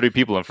mean, you got 3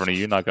 people in front of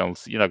you. You're not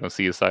gonna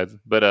see his sides.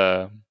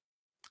 But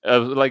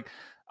like,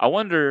 I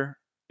wonder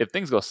if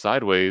things go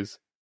sideways.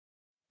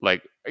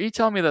 Like, are you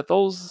telling me that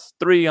those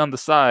 3 on the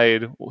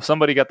side,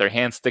 somebody got their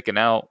hand sticking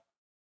out?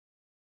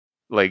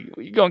 Like,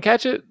 you gonna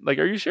catch it? Like,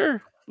 are you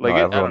sure? Like,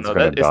 no, everyone's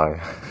gonna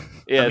die.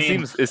 Yeah,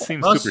 it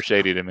seems super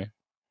shady to me.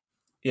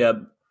 Yeah,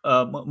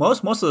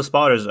 most of the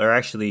spotters are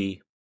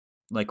actually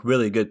like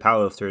really good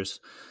powerlifters.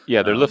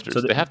 Yeah, they're lifters.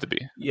 So they have to be.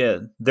 Yeah,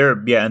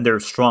 they're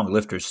strong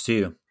lifters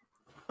too.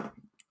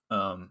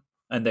 And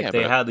like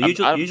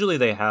usually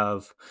they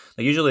have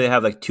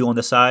like 2 on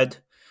the side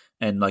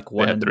and like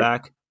 1 in the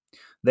back.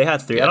 They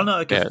had 3. Yeah, I don't know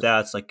if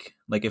that's like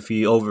if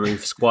you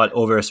squat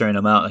over a certain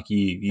amount, like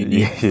you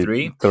need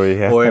 3,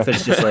 or if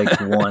it's just like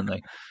 1.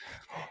 Like,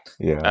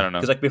 yeah, I don't know.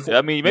 Because like before,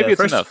 I mean, maybe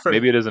it's enough.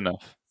 Maybe it is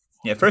enough.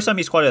 Yeah, first time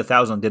he squatted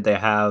 1,000, did they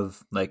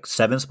have like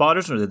 7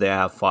 spotters or did they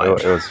have 5?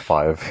 It was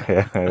 5.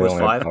 Yeah, it was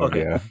 5.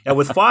 Okay, yeah,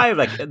 with 5,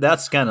 like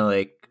that's kind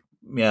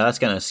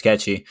of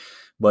sketchy.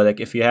 But like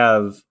if you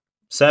have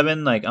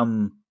 7, like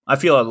I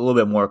feel a little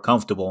bit more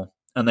comfortable,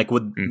 and like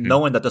with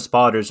knowing that the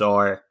spotters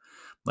are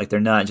like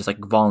they're not just like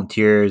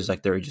volunteers,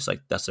 like they're just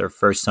like that's their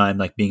first time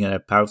like being at a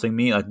powerlifting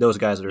meet. Like those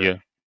guys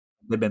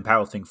they've been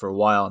powerlifting for a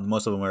while, and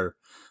most of them are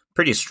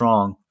pretty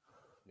strong.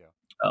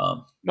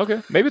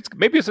 Okay, maybe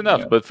it's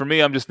enough, but for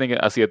me, I'm just thinking.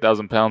 I see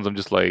 1,000 pounds. I'm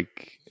just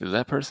like, is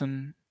that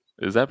person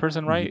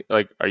right?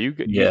 Like, are you?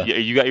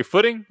 You got your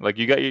footing? Like,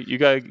 you got.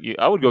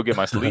 I would go get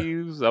my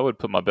sleeves. I would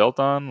put my belt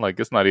on. Like,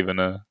 it's not even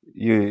a.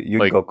 You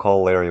like, go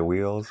call Larry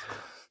Wheels.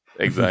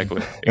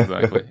 Exactly.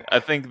 I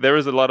think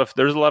there's a lot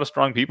of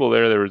strong people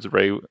there. There was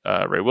Ray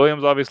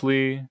Williams,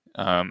 obviously,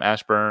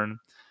 Ashburn,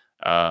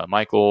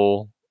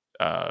 Michael,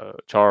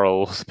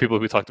 Charles, people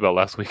we talked about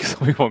last week. So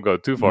we won't go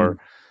too far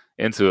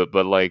into it.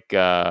 But like,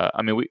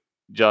 I mean,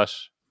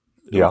 Josh,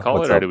 did we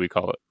call it or did we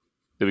call it?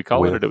 Did we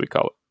call it or did we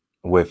call it?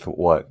 With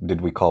what?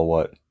 Did we call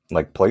what?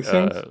 Like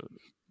placings?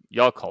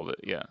 Y'all called it,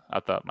 yeah.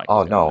 I thought Mike.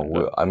 Oh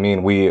no, I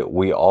mean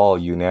we all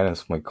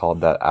unanimously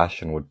called that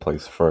Ashton would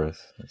place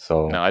first.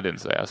 So no, I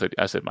didn't say.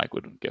 I said Mike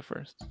would get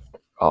first.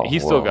 Oh, he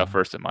still got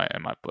first in my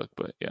book,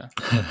 but yeah.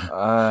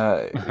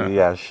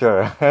 Yeah,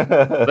 sure.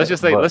 let's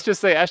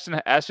just say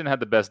Ashton had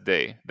the best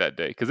day that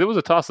day because it was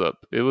a toss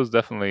up. It was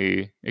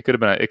definitely it could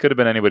have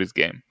been anybody's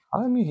game.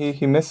 I mean,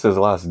 he missed his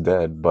last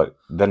dead, but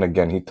then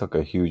again, he took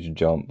a huge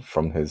jump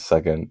from his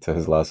second to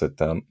his last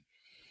attempt,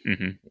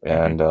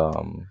 and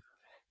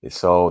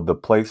so the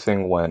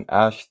placing went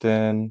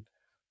Ashton,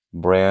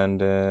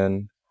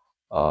 Brandon,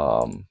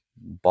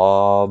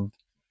 Bob,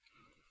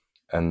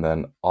 and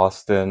then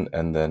Austin,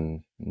 and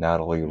then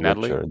Natalie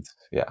Richards.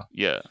 Yeah.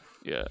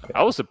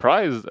 I was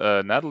surprised.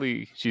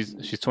 Natalie,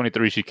 she's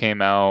 23. She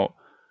came out.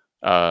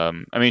 I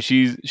mean,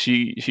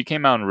 she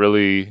came out and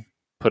really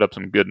put up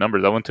some good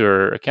numbers. I went to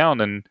her account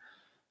and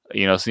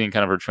seeing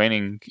kind of her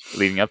training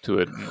leading up to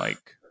it, and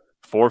like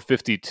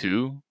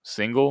 452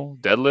 single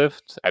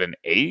deadlift at an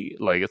 8.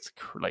 Like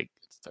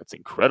that's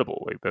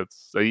incredible. Like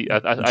that's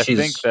I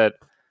think that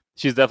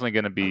she's definitely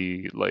going to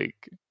be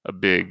like a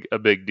big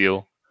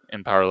deal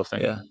in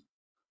powerlifting. Yeah,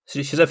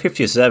 she's at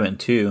 57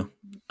 too.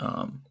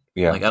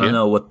 Like I don't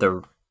know what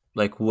the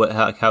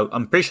how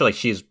I'm pretty sure like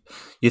she's.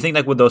 You think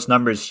like with those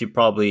numbers she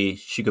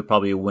could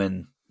probably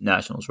win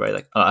nationals, right?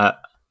 Like I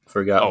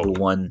forgot who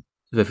won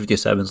the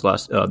 57s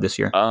last this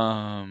year.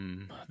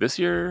 This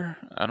year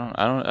I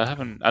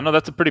know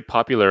that's a pretty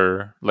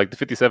popular, like the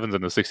 57s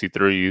and the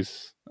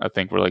 63s. I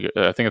think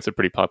it's a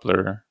pretty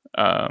popular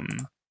I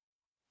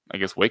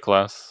guess weight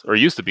class, or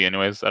used to be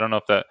anyways. I don't know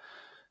if that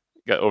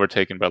got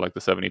overtaken by like the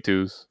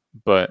 72s,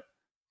 but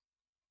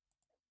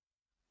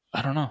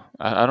I don't know.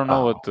 I don't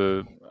know what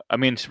the. I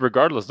mean,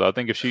 regardless though, I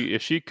think if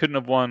she couldn't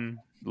have won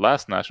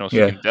last nationals, she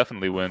can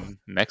definitely win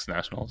next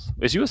nationals.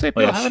 Is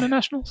USAPL having a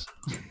nationals?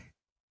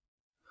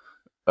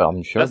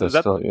 I'm sure they're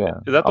still. Yeah,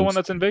 is that the one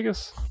that's in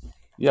Vegas?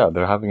 Yeah,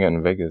 they're having it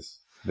in Vegas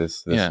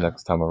this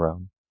next time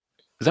around.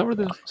 Is that where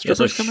the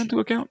strippers come into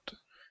account?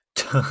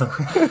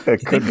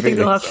 It could be.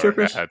 They'll have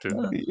strippers. I had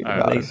to.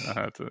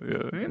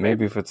 Yeah.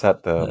 Maybe if it's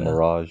at the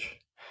Mirage.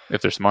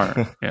 If they're smart,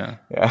 yeah.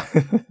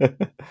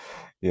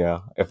 Yeah,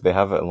 if they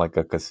have it in like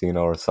a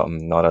casino or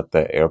something, not at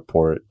the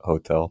airport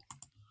hotel.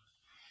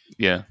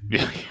 Yeah.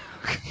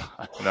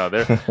 No,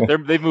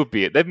 they've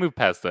moved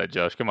past that,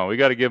 Josh. Come on, we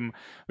got to give them.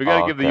 We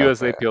got to give the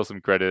USAPL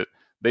some credit.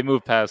 They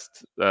moved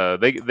past.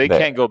 They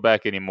can't go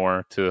back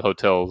anymore to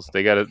hotels.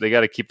 They got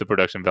to keep the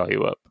production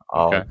value up.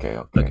 Okay.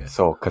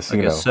 So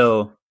casino.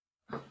 So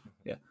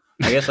yeah,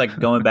 I guess like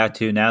going back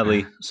to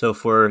Natalie. So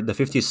for the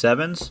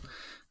 57s,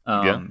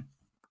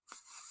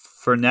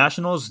 for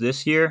nationals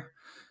this year.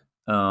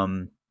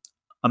 I'm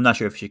not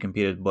sure if she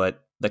competed,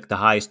 but like the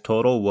highest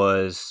total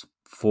was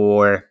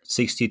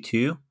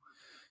 462.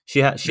 She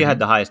had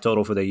the highest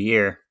total for the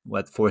year,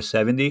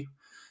 470,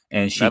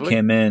 and she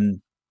came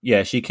in.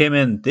 Yeah, she came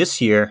in this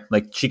year.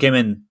 Like she came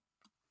in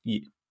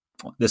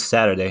this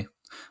Saturday,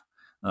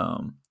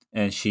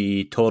 and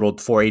she totaled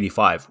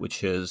 485,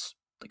 which is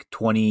like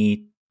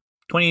like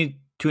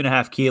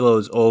 22.5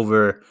 kilos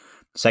over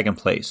second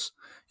place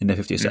in the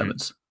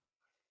 57s.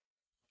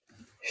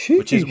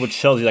 Which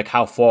shows you like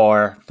how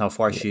far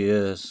she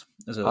is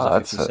as a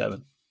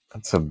 57.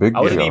 That's a big.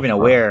 I wasn't even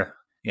aware.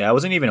 Yeah, I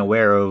wasn't even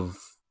aware of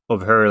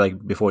her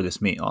like before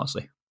this meet,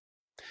 honestly.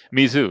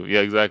 Me too.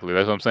 Yeah, exactly.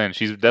 That's what I'm saying.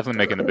 She's definitely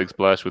making a big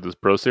splash with this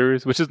Pro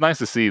Series, which is nice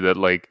to see. That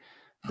like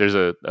there's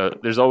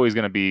always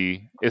going to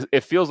be.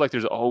 It feels like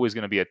there's always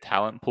going to be a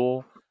talent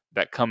pool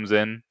that comes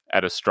in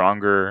at a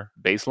stronger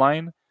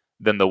baseline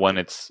than the one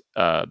it's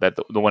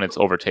the one it's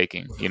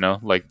overtaking. You know,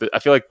 like I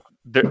feel like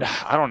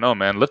I don't know,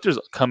 man. Lifters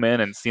come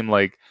in and seem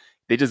like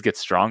they just get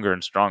stronger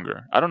and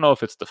stronger. I don't know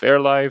if it's the fair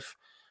life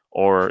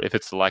or if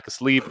it's the lack of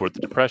sleep or the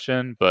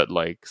depression, but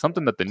like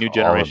something that the new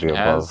generation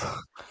has.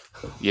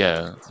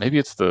 Yeah, maybe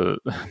it's the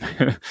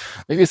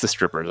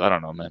strippers. I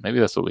don't know, man. Maybe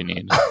that's what we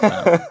need.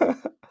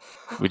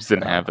 We just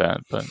didn't have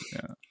that, but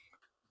yeah.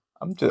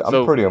 I'm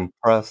pretty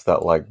impressed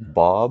that like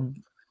Bob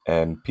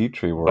and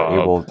Petrie were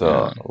able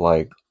to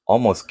like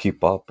almost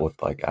keep up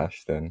with like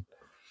Ashton.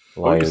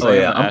 What were you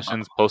saying in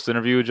Ashton's post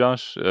interview,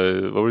 Josh? What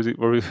were the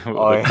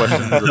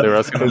questions that they were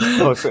asking? His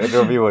post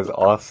interview was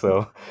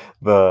awesome.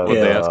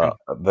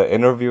 The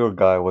interviewer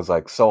guy was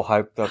like so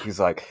hyped up. He's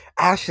like,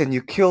 "Ashton,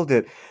 you killed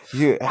it.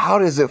 How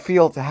does it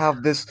feel to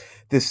have this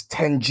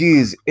 10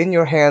 G's in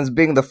your hands,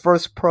 being the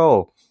first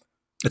pro?"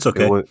 It's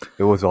okay.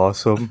 It was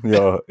awesome.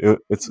 Yeah,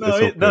 it's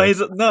okay.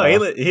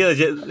 He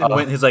legit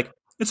went. He's like,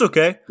 "It's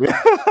okay.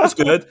 It's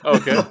good."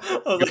 Okay.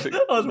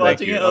 I was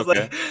watching it. I was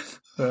like.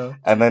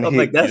 And then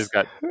he just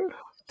got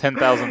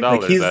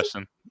 $10,000,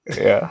 Ashton.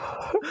 Yeah.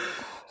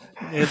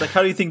 He's like,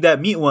 "How do you think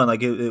that meet went?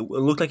 Like, it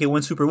looked like it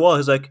went super well."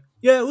 He's like,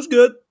 "Yeah, it was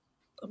good."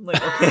 I'm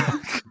like, "Okay."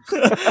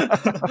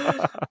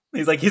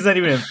 He's like, he's not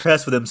even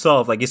impressed with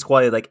himself. Like, he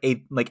squatted like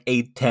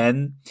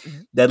 810,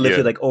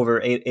 deadlifted like over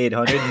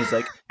 800. And he's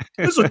like,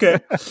 "It's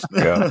okay."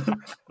 Yeah.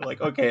 I'm like,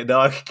 "Okay,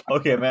 dog.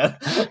 Okay, man."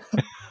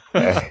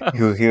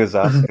 He was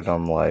asking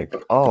him like,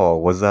 "Oh,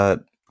 was that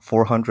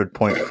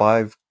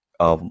 400.5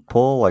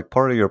 pull like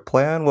part of your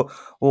plan?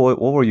 What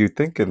were you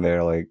thinking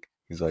there?" Like,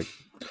 he's like,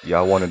 "Yeah,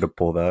 I wanted to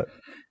pull that."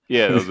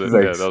 Yeah, that was it.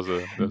 Like,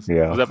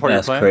 was that part of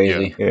your plan?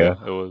 Crazy. Yeah,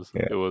 it was.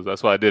 It was.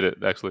 That's why I did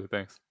it. Actually,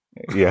 thanks.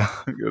 Yeah,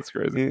 that's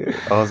crazy. Yeah.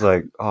 I was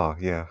like, "Oh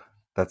yeah,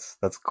 that's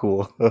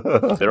cool."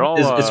 They're all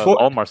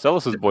all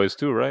Marcellus's boys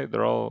too, right?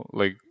 They're all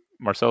like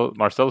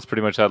Marcellus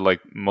pretty much had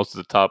like most of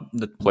the top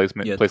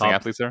placing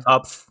athletes there.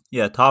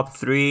 Top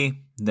 3.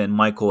 Then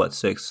Michael at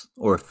 6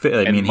 or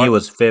he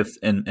was 5th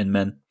in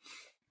men.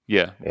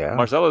 Yeah.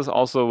 Marcellus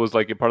also was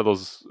like a part of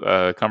those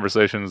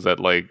conversations that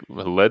like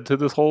led to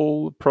this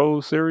whole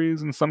pro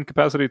series in some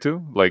capacity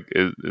too. Like,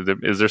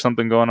 is there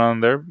something going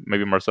on there?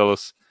 Maybe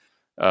Marcellus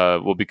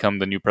will become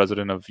the new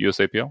president of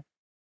USAPL.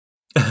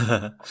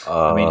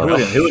 I mean,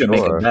 who would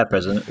make a bad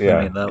president? Yeah.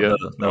 I mean,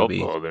 that'll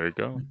be. Oh, there you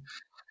go.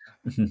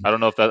 I don't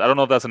know if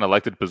that's an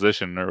elected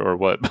position or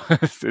what.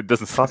 It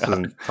doesn't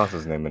toss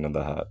his name into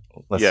the hat.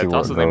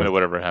 Toss his name into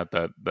whatever hat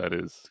that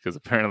is. Because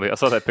apparently, I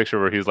saw that picture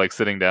where he's like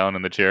sitting down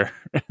in the chair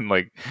and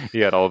like he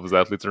had all of his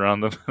athletes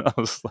around him. I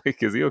was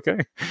like, "Is he okay?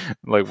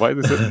 Like, why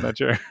is he sitting in that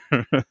chair?"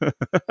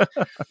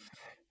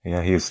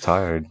 Yeah, he's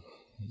tired.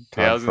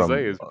 I was gonna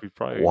say he's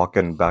probably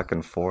walking back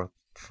and forth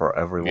for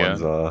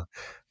everyone's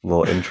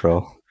little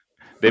intro.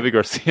 David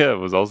Garcia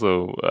was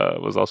also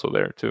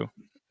there too.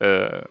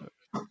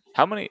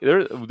 How many?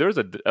 There's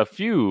a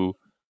few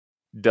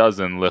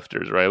dozen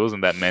lifters, right? It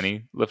wasn't that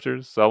many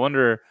lifters, so I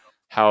wonder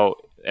how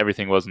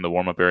everything was in the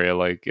warm up area.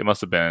 Like, it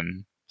must have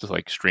been just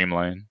like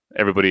streamlined.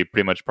 Everybody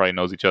pretty much probably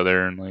knows each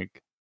other, and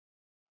like,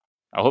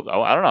 I don't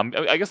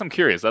know. I guess I'm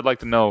curious. I'd like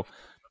to know.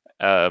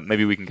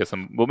 Maybe we can get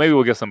some. Well, maybe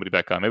we'll get somebody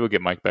back on. Maybe we'll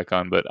get Mike back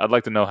on. But I'd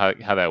like to know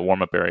how that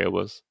warm up area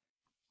was.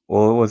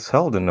 Well, it was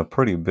held in a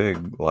pretty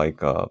big like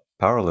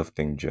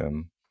powerlifting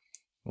gym.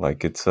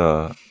 Like, it's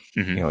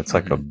it's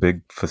like a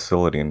big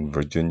facility in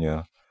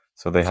Virginia.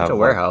 So they have a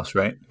warehouse,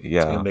 right?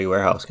 Yeah, it's like a big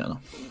warehouse kind of.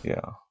 Yeah.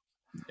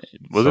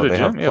 Was it a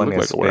gym? Yeah, it looked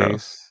like a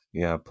warehouse.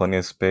 Yeah, plenty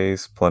of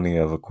space, plenty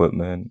of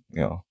equipment.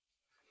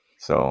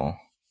 So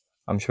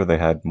I'm sure they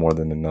had more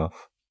than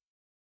enough.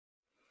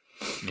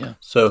 Yeah.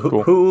 So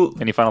who?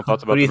 Any final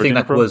thoughts about? Who do you think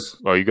that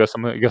was? Oh, you got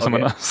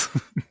someone else.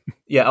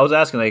 Yeah, I was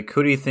asking, like,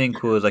 who do you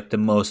think was like the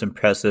most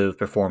impressive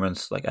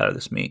performance like out of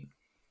this meet?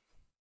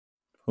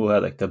 Who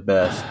had like the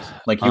best?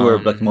 Like, you were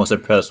like most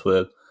impressed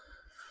with?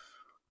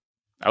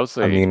 I would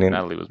say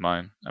Natalie was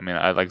mine. I mean,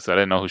 like I said,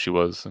 I didn't know who she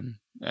was,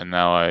 and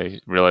now I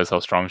realize how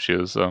strong she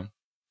is. So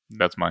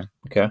that's mine.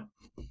 Okay.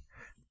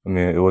 I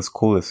mean, it was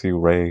cool to see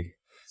Ray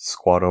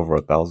squat over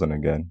 1,000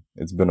 again.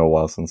 It's been a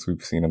while since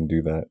we've seen him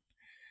do that.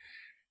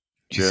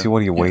 Did you see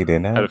what he weighed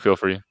in at? How'd it feel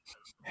for you?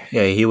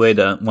 Yeah, he weighed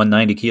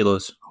 190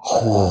 kilos.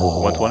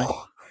 120?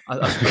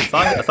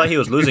 I thought he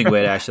was losing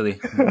weight, actually.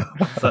 I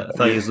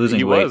thought he was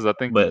losing weight. He was, I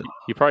think, but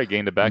he probably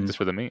gained it back just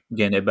for the meet.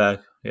 Gained it back,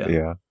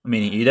 yeah. I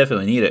mean, you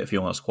definitely need it if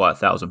you want to squat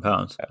 1,000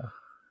 pounds. Yeah.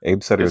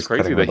 Abe said it's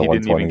crazy that he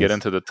didn't even get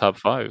into the top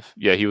 5.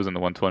 Yeah, he was in the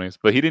 120s,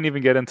 but he didn't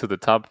even get into the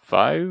top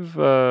 5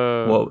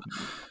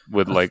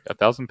 with like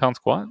 1,000 pound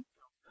squat.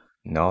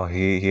 No,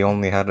 he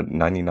only had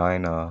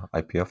 99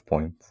 IPF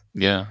points.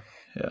 Yeah.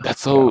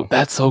 That's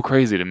so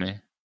crazy to me.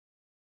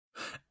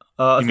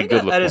 I think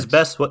at his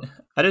best, what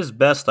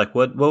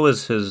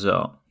was his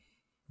what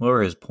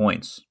were his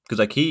points? Because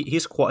like he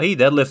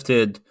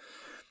deadlifted,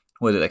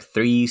 was it like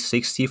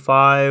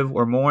 365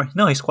 or more?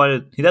 No, he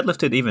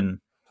deadlifted even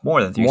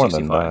more than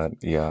 365. More than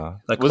that, yeah.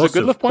 Like was it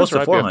good lift points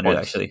or 400 points?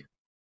 Actually?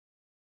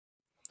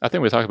 I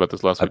think we talked about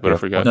this last week, but I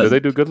forgot. Do they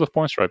do good lift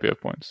points or IPF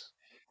points?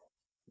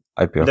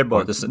 IPF they're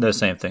both they're the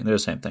same thing. They're the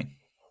same thing.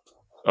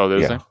 Oh, they're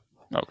the same?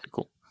 Okay,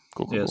 cool.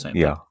 They're the same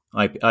thing.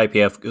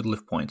 IPF good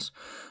lift points.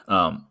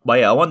 But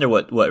yeah, I wonder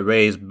what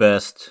Ray's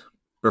best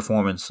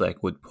performance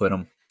like would put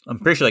him. I'm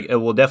pretty sure like it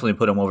will definitely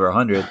put him over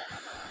 100.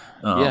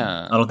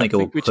 I don't think it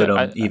will put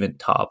him even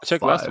top. I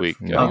checked 5. last week.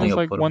 I think it was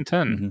like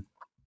 110.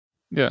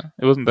 Mm-hmm. Yeah,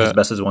 it wasn't that. His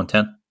best is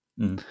 110.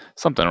 Mm-hmm.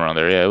 Something around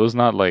there. Yeah, it was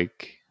not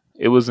like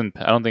it wasn't.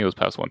 I don't think it was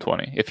past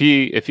 120. If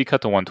he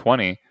cut to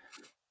 120,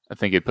 I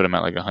think it'd put him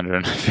at like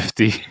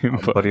 150.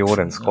 But he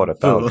wouldn't squat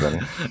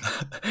 1,000.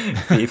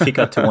 If he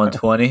got to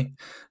 120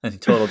 and he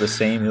totaled the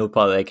same, he'll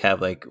probably like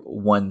have like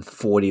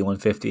 140,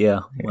 150.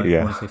 Yeah,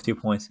 150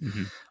 points.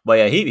 Mm-hmm. But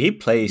yeah, he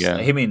placed. Yeah.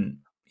 I mean,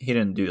 he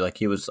didn't do like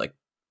he was like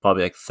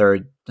probably like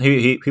third.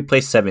 He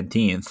placed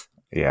 17th.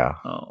 Yeah,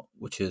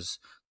 which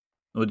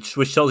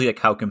shows you like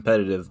how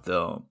competitive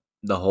the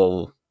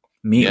whole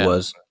meet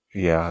was.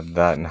 Yeah,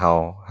 that and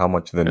how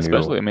much the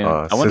especially, new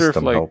I wonder if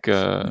like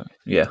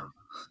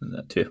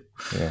that too.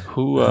 Yeah.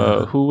 Who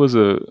was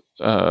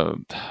I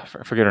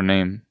forget her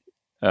name.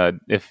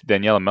 If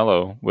Daniela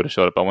Mello would have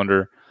showed up, I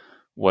wonder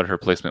what her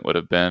placement would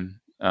have been.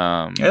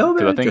 Because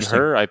I think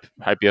her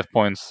IPF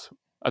points.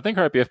 I think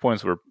her IPF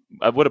points were.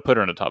 I would have put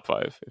her in the top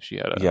 5 if she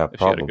had a. She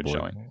had a good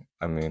showing.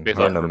 I mean, based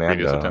on her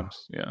previous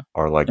attempts,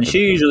 are like and she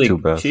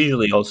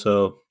usually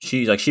also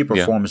she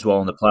performs well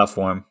on the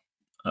platform.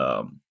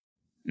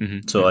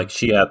 So like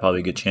she had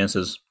probably good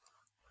chances.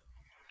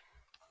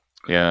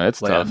 Yeah, it's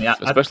tough,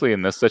 especially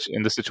in this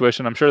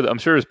situation. I'm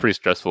sure it's pretty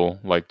stressful.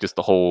 Like just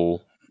the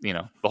whole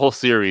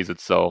series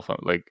itself,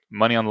 like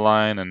money on the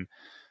line, and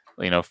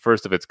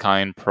first of its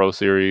kind pro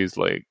series.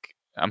 Like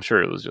I'm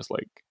sure it was just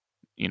like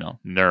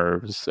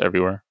nerves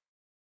everywhere.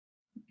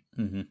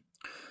 Mm-hmm.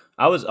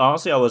 I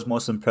was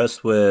most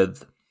impressed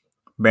with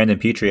Brandon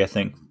Petrie. I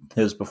think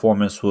his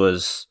performance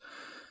was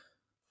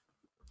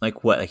like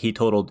he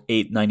totaled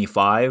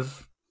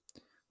 895.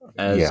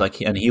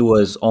 And he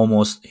was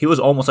almost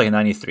like a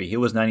 93. He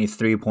was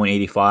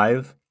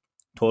 93.85,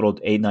 totaled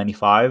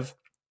 895.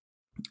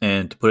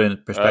 And to put it in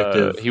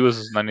perspective, he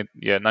was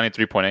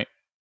 93.8.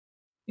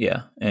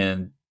 Yeah,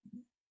 and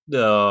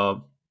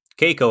the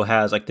Keiko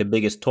has like the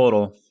biggest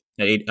total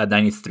at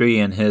 93,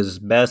 and his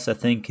best I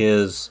think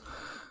is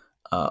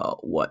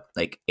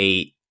like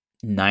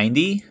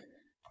 890.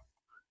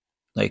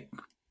 Like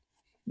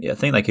I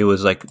think like it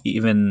was like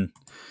even.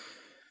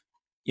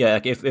 Yeah,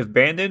 like if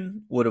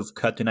Brandon would have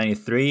cut to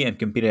 93 and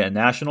competed at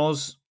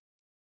nationals,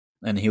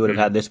 and he would have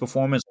had this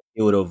performance,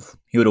 he would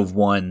have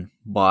won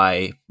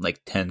by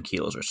like 10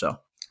 kilos or so.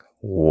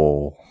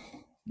 Whoa,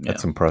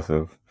 that's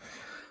impressive.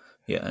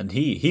 Yeah, and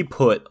he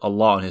put a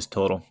lot on his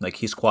total. Like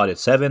he squatted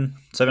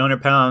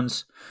 700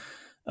 pounds,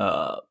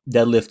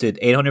 deadlifted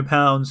 800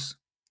 pounds,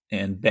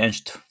 and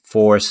benched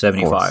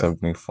 475.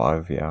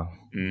 475, yeah.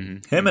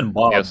 Mm-hmm. Him and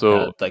Bob had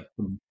like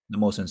the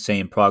most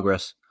insane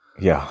progress.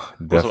 Yeah,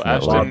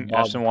 definitely. So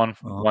Ashton won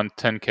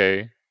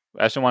 10K.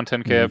 Ashton won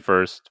 10K at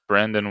first.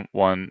 Brandon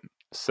won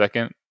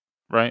second,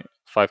 right?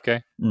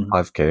 5K?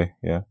 5K,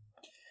 yeah.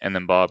 And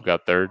then Bob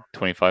got third,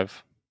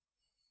 25.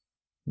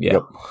 Yeah.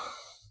 Yep.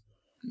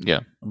 Yeah.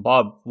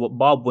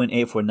 Bob went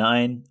 8 for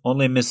 9,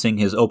 only missing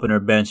his opener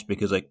bench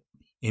because like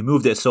he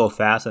moved it so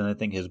fast, and I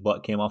think his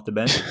butt came off the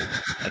bench.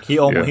 Like he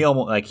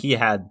almost like he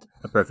had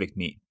a perfect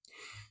meet,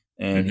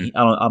 and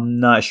I'm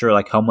not sure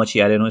like how much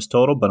he added on his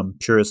total, but I'm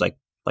sure it's like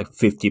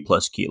 50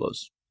 plus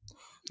kilos.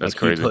 That's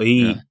like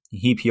crazy.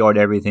 He PR'd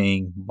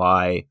everything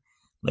by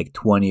like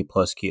 20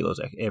 plus kilos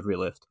like every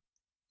lift.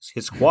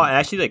 His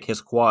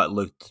squat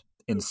looked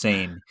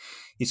insane.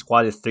 He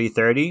squatted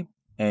 330,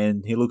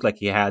 and he looked like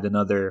he had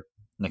another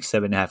like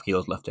 7.5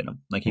 kilos left in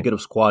him. Like he could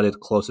have squatted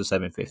close to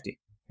 750.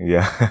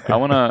 Yeah. I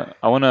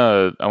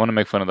wanna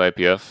make fun of the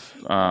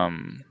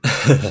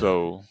IPF.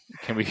 So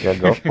can we? Yeah,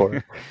 go for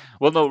it.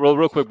 Well, no,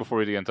 real quick before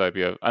we get into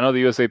IPF, I know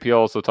the USAPL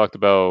also talked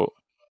about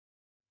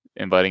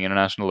inviting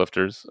international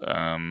lifters.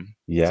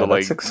 Yeah, so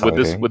like that's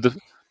exciting.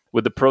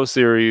 with the Pro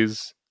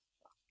Series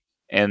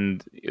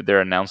and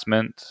their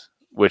announcement.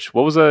 What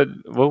was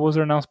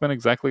their announcement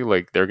exactly?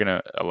 Like they're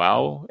gonna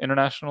allow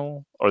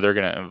international, or they're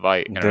gonna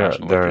invite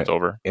international lifters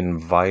over?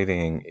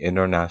 Inviting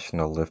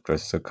international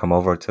lifters to come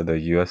over to the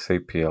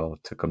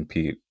USAPL to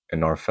compete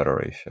in our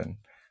federation.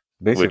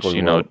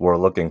 Basically, we're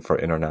looking for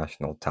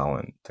international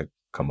talent to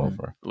come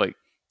over. Like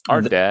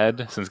our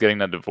dad, since getting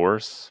that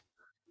divorce,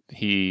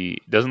 he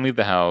doesn't leave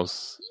the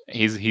house.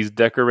 He's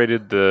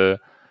decorated the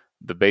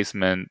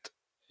basement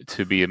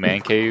to be a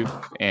man cave,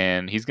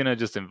 and he's gonna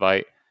just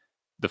invite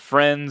the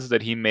friends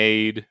that he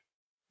made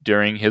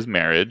during his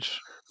marriage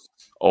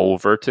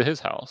over to his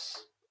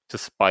house to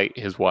spite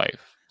his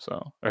wife,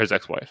 or his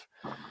ex-wife,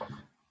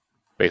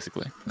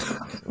 basically.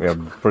 Yeah,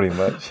 pretty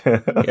much.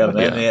 Yeah,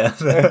 man. Yeah.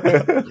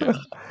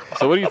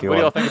 So what do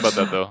y'all think about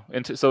that though?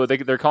 So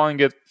they're calling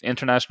it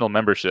international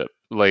membership.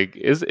 Like,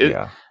 is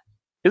that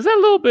a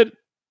little bit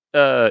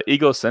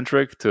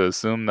egocentric to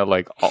assume that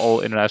like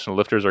all international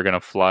lifters are going to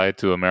fly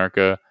to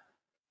America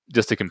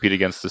just to compete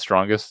against the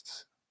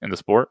strongest in the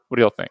sport? What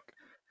do y'all think?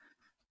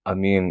 I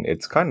mean,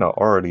 it's kind of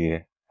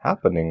already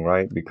happening,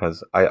 right?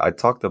 Because I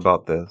talked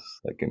about this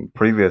like in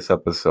previous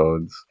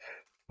episodes,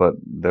 but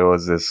there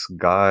was this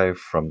guy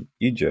from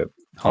Egypt.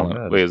 Hold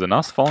on. Wait, is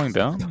Anas falling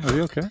down? Are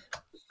you okay?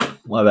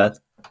 My bad.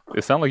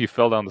 It sounded like you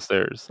fell down the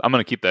stairs. I'm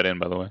going to keep that in,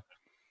 by the way.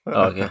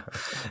 Oh, okay.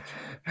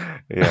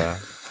 Yeah.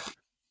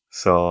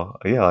 So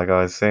yeah, like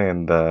I was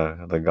saying,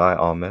 the guy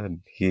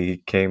Ahmed, he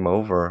came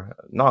over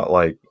not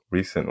like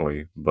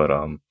recently, but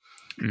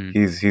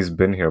he's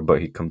been here,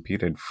 but he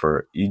competed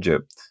for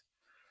Egypt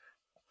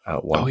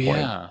at one point.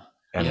 Yeah.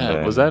 And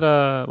then, was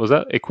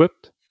that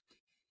equipped?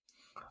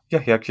 Yeah,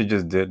 he actually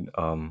just did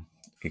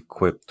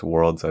equipped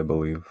worlds, I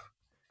believe.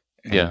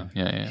 And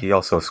yeah. He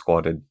also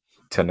squatted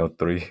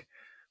 1003.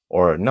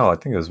 Or no, I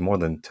think it was more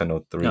than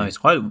 1003. No, he's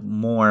quite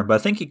more, but I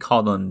think he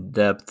called on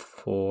depth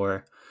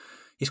for.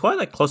 He's quite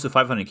like close to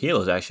 500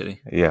 kilos,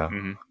 actually. Yeah.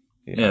 Mm-hmm.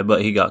 Yeah,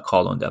 but he got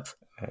called on depth.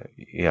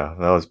 Yeah,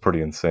 that was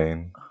pretty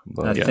insane.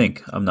 But I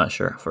think, I'm not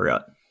sure, I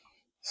forgot.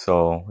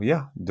 So,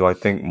 yeah, do I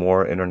think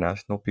more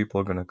international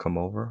people are going to come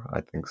over?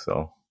 I think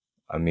so.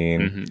 I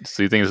mean...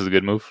 So you think this is a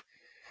good move?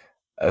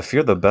 If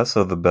you're the best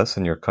of the best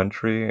in your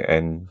country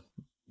and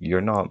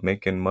you're not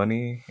making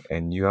money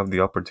and you have the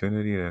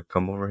opportunity to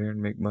come over here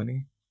and make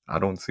money, I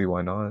don't see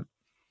why not.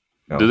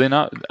 No. Do they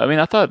not? I mean,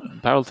 I thought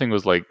powerlifting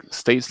was like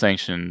state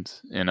sanctioned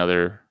in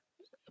other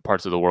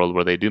parts of the world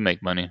where they do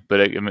make money,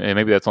 but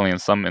maybe that's only in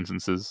some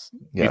instances.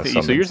 Yeah.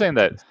 So you're saying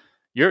that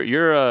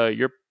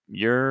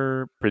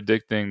you're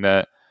predicting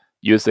that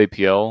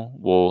USAPL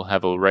will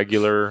have a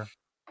regular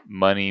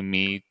money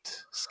meet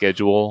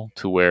schedule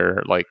to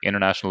where like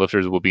international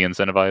lifters will be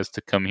incentivized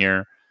to come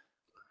here,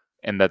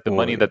 and that the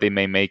money that they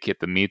may make at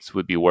the meets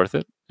would be worth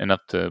it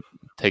enough to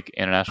take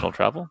international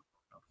travel?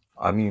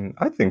 I mean,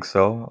 I think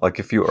so. Like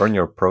if you earn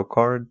your pro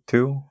card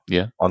too,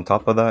 on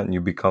top of that, and you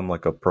become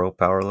like a pro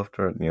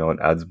powerlifter, it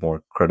adds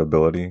more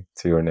credibility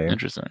to your name.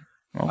 Interesting.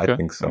 Okay. I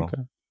think so.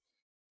 Okay.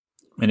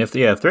 And if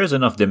there's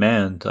enough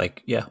demand,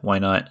 like why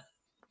not?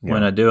 Why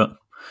not do it?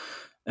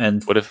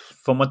 And what if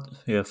from what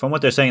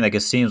they're saying, like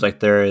it seems like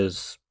there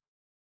is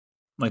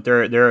like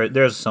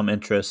there's some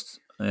interest,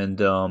 and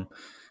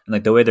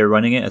like the way they're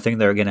running it, I think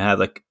they're gonna have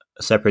like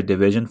a separate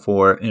division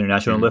for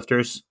international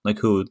lifters, like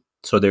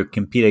so they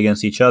compete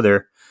against each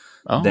other.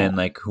 Then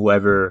like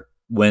whoever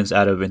wins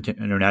out of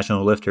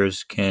international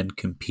lifters can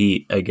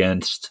compete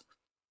against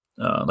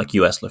like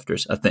U.S.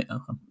 lifters. I think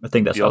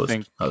that's how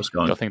it's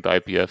going. Y'all think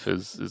the IPF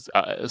is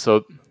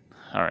so?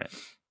 All right,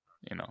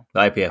 the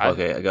IPF.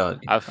 Okay, I got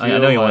it. I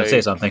know you want to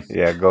say something.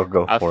 Yeah, go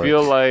for it. I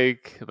feel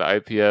like the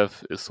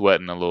IPF is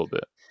sweating a little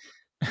bit.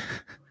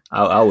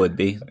 I would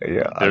be.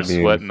 Yeah, they're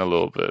sweating a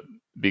little bit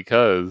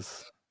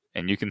because,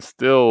 and you can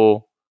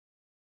still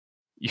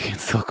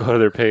go to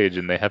their page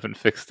and they haven't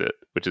fixed it,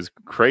 which is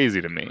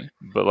crazy to me.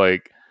 But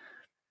like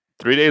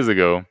 3 days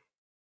ago,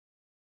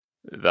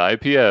 the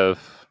IPF,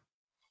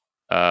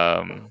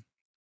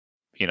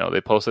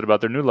 they posted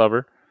about their new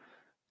lover.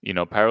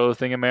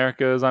 Powerlifting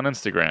America is on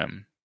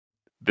Instagram.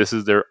 This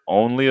is their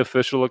only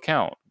official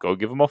account. Go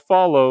give them a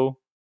follow.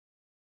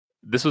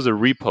 This was a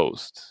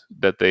repost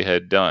that they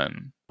had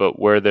done, but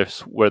where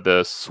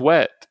the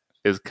sweat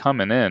is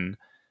coming in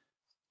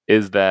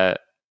is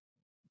that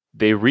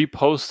they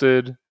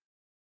reposted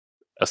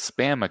a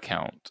spam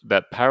account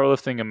that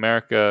Powerlifting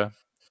America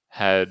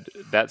had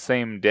that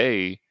same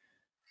day.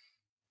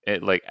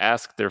 It like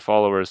asked their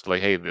followers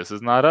like, "Hey, this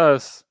is not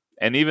us,"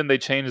 and even they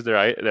changed their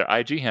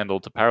IG handle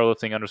to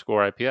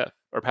Powerlifting_IPF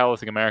or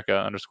Powerlifting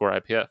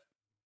America_IPF.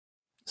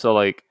 So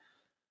like,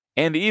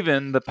 and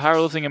even the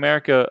Powerlifting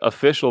America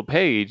official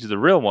page, the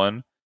real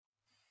one,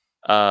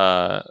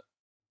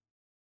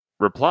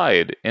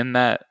 replied in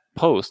that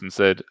post and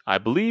said, "I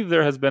believe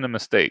there has been a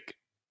mistake.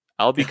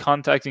 I'll be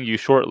contacting you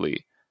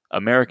shortly.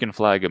 American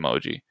flag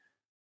emoji."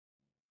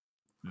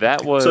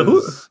 That was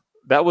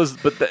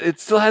but it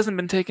still hasn't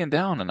been taken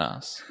down on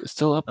us. It's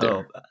still up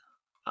there.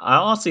 I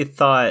honestly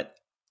thought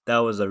that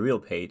was a real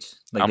page.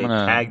 Like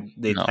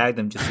they tagged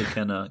them just to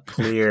kind of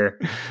clear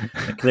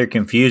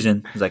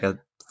confusion. It's like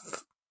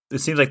it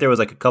seems like there was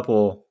like a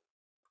couple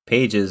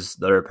pages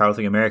that are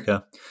Powerlifting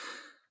America.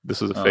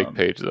 This was a fake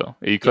page though.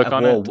 You click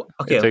on it,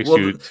 it takes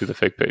you to the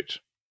fake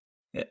page.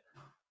 Yeah.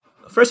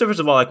 First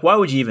of all, like why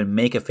would you even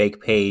make a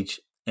fake page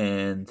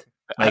and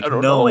like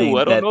knowing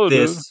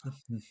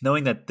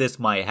that this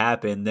might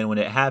happen? Then when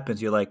it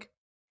happens, you're like,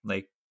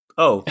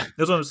 oh,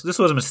 this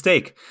was a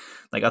mistake.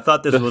 Like I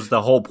thought this was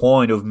the whole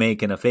point of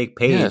making a fake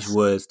page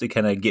was to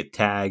kind of get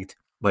tagged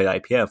by the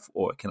IPF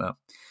or kind of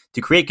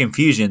to create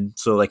confusion.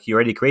 So like you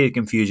already created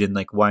confusion.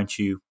 Like why don't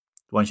you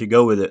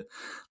go with it?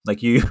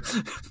 Like you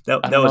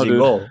that was your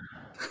goal.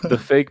 the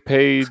fake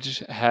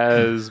page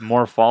has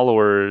more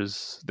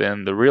followers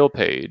than the real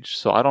page.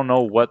 So I don't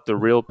know what the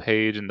real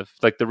page and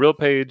the real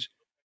page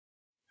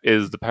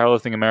is the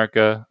Powerlifting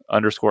America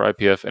 _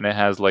 IPF, and it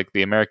has like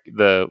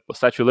the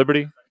Statue of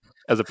Liberty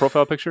as a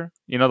profile picture.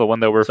 You know, the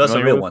one that we're so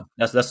familiar that's a real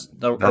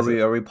with.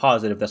 one. Are we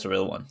positive that's a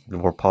real one?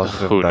 We're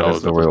positive Who that knows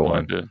is the real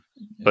one. Dude.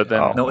 But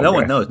then no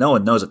one knows. No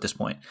one knows at this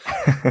point.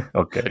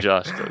 Okay.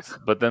 Josh does.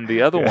 But then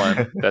the other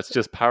one that's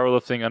just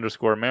Powerlifting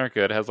 _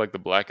 America. It has like the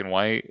black and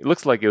white. It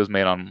looks like it was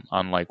made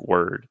on like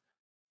Word,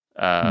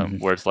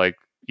 where it's like,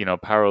 you know,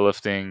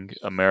 Powerlifting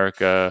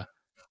America,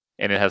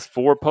 and it has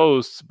 4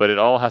 posts, but it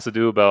all has to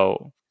do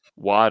about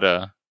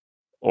WADA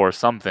or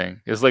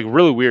something. It's like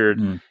really weird,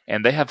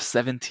 and they have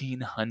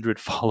 1,700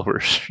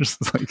 followers.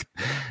 It's like,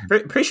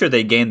 pretty sure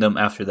they gained them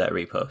after that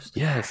repost.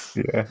 Yes,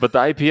 yeah. But the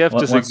IPF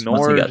ignored.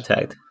 Once he got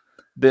tagged.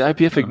 The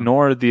IPF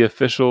ignored the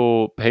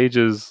official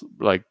page's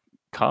like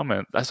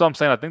comment. That's what I'm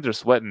saying. I think they're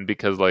sweating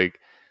because like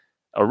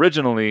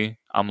originally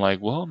I'm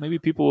like, well, maybe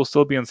people will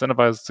still be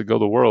incentivized to go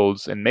to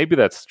Worlds, and maybe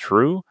that's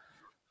true,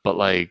 but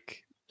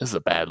like this is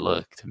a bad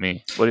look to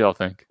me. What do y'all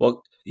think?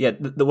 Well, yeah,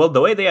 the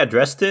way they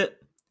addressed it,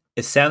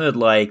 it sounded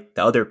like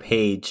the other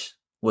page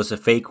was a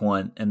fake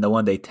one, and the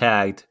one they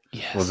tagged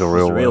was a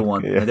real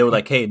one. Yeah. And they were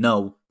like, "Hey,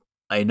 no,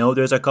 I know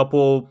there's a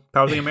couple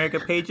Powerlifting America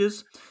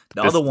pages.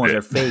 The other ones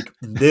are fake.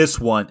 This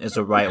one is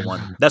the right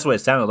one." That's what it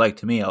sounded like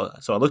to me.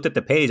 So I looked at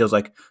the page. I was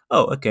like,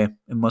 "Oh, okay,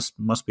 it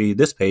must be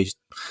this page."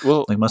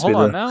 Well, like, hold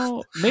on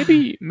now.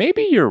 Maybe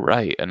you're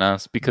right,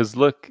 Anas, because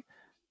look,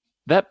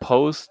 that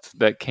post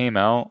that came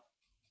out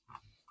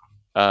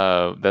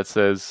that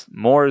says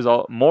more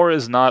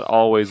is not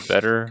always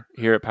better.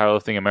 Here at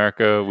Powerlifting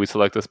America, we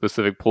select a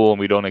specific pool and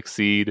we don't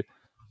exceed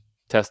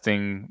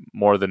testing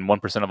more than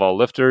 1% of all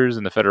lifters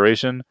in the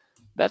federation.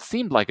 That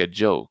seemed like a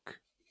joke.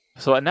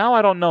 So now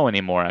I don't know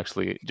anymore,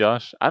 actually,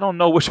 Josh. I don't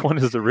know which one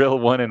is the real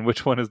one and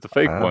which one is the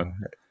fake one.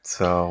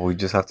 So we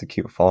just have to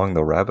keep following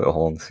the rabbit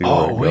hole and see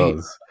where it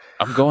goes.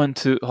 I'm going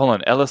to hold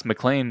on. Ellis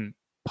McLean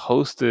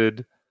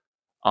posted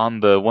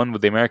on the one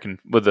with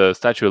the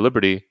Statue of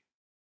Liberty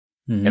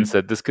and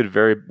said this could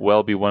very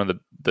well be one of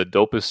the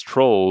dopest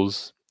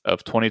trolls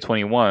of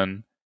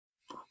 2021.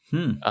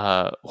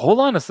 Hold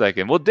on a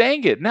second. Well,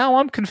 dang it. Now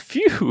I'm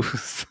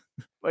confused.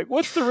 Like,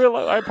 what's the real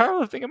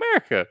Powerlifting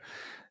America?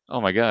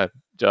 Oh my God.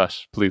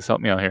 Josh, please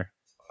help me out here.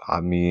 I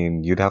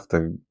mean, you'd have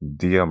to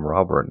DM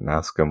Robert and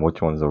ask him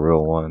which one's the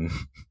real one.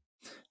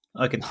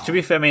 Okay, to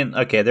be fair,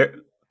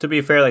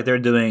 like they're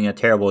doing a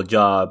terrible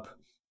job,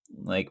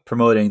 like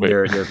promoting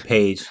their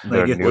page.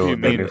 Like, what do you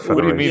mean?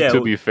 What do you mean?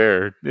 To be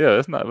fair, yeah,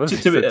 that's not. Which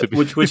yeah,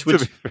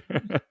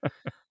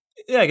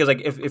 because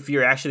like if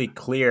you're actually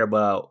clear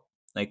about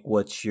like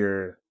what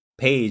your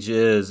page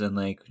is and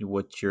like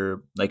what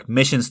your like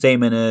mission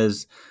statement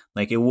is,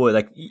 like it would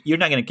like you're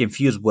not going to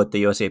confuse what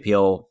the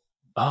USAPL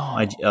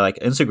like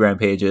Instagram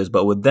page is,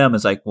 but with them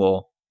it's like,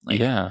 well, like,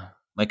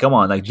 like come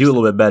on, like do a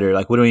little bit better.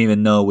 Like we don't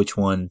even know which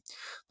one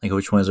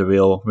is a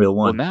real one.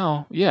 Well,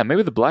 now, yeah,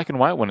 maybe the black and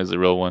white one is the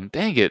real one.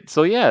 Dang it!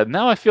 So yeah,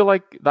 now I feel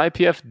like the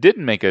IPF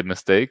didn't make a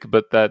mistake,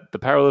 but that the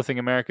Powerlifting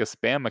America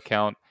spam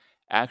account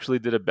actually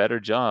did a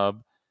better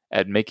job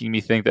at making me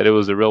think that it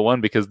was a real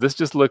one, because this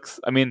just looks.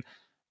 I mean,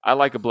 I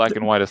like a black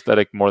and white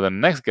aesthetic more than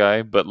the next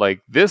guy, but like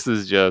this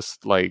is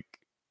just like.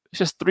 It's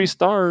just 3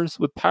 stars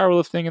with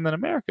powerlifting and then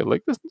America.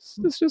 Like this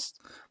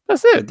just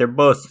that's it. They're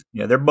both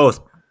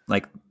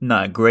like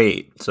not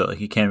great, so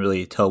you can't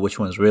really tell which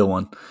one's real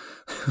one.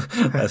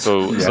 That's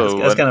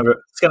kind of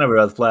a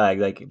red flag.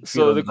 Like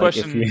so, the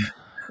question,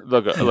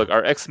 look,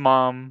 our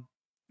ex-mom.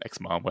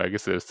 Well, I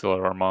guess it's still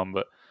our mom,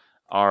 but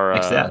our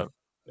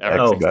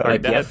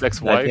dad's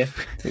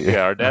ex-wife.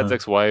 Yeah, our dad's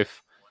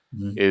ex-wife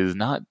is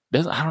not.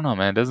 I don't know,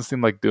 man. Doesn't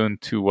seem like doing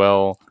too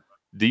well.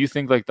 Do you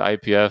think like the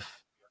IPF?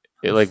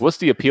 What's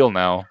the appeal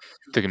now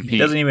to compete? He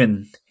doesn't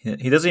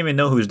even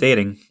know who's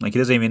dating. Like he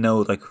doesn't even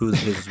know like who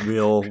his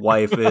real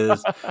wife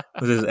is,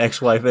 who his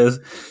ex-wife is.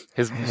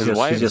 His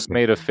wife just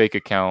made a fake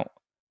account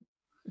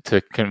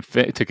to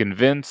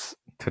convince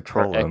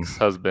troll her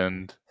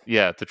ex-husband.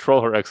 Yeah, to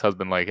troll her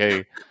ex-husband. Like,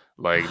 hey,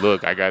 like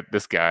look, I got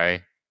this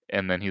guy,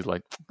 and then he's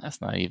like, that's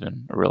not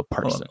even a real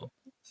person.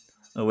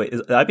 Oh wait,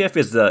 the IPF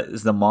is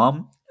the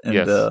mom and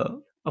yes.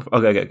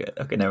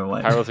 Okay, never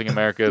mind. Powerlifting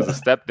America is a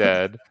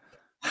stepdad.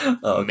 Oh,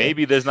 okay.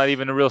 Maybe there's not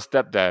even a real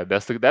stepdad.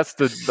 That's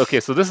the okay.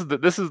 So this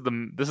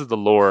is the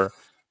lore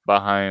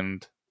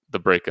behind the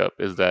breakup.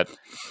 Is that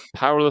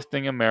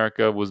Powerlifting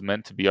America was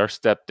meant to be our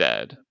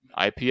stepdad.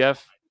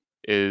 IPF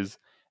is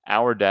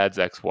our dad's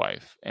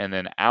ex-wife, and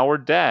then our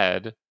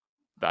dad,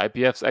 the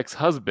IPF's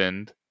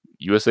ex-husband,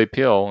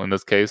 USAPL in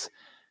this case,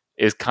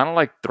 is kind of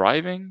like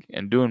thriving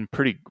and doing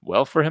pretty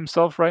well for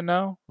himself right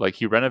now. Like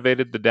he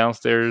renovated the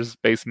downstairs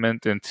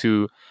basement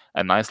into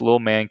a nice little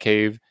man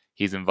cave.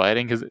 He's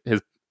inviting his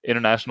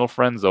international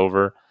friends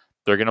over.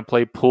 They're gonna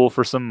play pool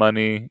for some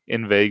money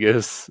in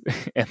Vegas,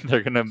 and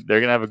they're gonna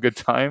have a good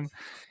time.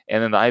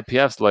 And then the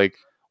IPF's like,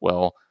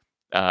 well,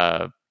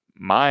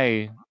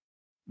 my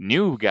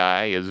new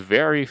guy is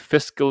very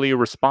fiscally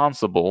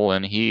responsible,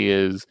 and he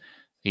is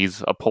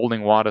He's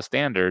upholding WADA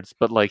standards,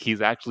 but like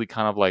he's actually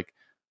kind of like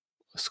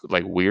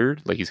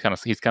weird. Like he's kind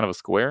of a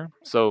square.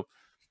 So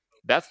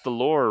that's the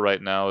lore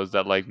right now, is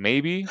that like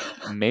maybe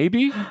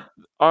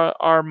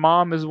our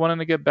mom is wanting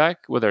to get back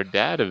with our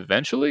dad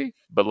eventually,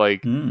 but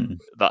like the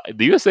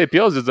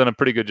USAPL has done a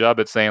pretty good job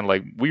at saying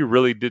like we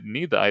really didn't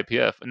need the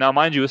IPF. Now,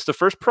 mind you, it's the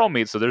first pro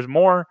meet, so there's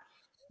more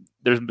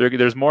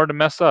to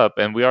mess up,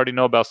 and we already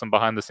know about some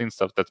behind the scenes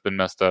stuff that's been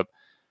messed up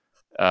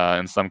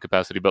in some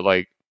capacity. But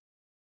like,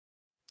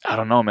 I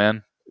don't know,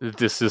 man.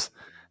 This is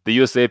the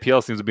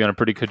USAPL seems to be on a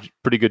pretty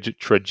good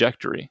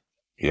trajectory.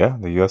 Yeah,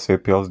 the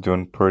USAPL is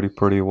doing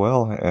pretty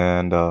well,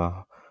 and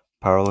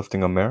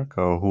Powerlifting America,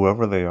 or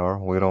whoever they are,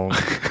 we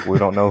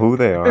don't know who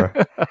they are.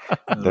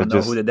 They're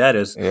just who the dad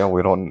is. Yeah,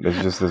 we don't.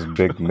 It's just this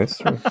big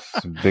mystery,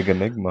 this big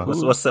enigma.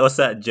 What's that?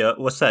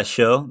 What's that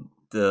show?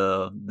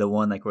 The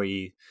one like where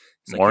you.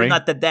 It's like, you're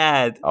not the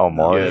dad. Oh,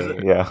 Maury.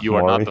 Yeah, you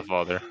Maury. are not the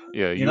father.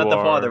 Yeah, you're not the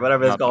father.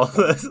 Whatever it's called.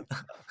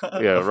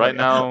 Yeah, right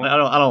now.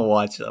 I don't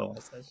watch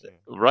that shit.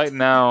 Right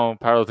now,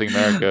 Powerlifting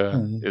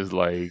America is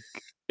like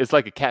it's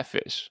like a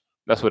catfish.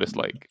 That's what it's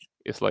like.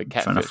 It's like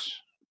catfish.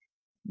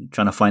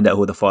 Trying to find out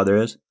who the father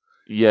is.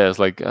 Yeah, it's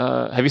like.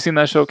 Have you seen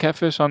that show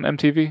Catfish on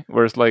MTV?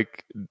 Where it's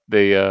like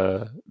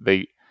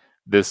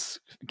this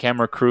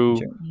camera crew,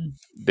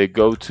 they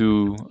go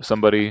to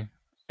somebody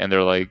and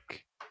they're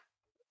like,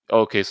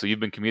 okay, so you've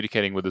been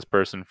communicating with this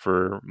person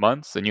for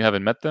months and you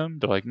haven't met them?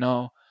 They're like,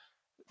 no,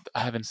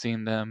 I haven't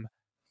seen them.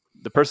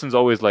 The person's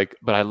always like,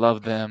 but I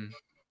love them.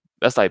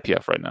 That's the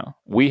IPF right now.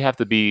 We have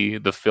to be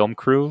the film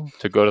crew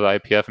to go to the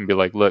IPF and be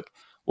like, look,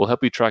 we'll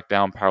help you track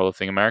down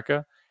Powerlifting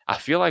America. I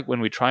feel like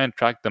when we try and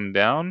track them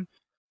down,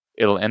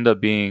 it'll end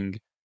up being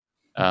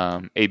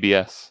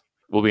ABS.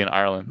 We'll be in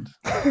Ireland,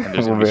 and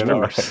there's gonna be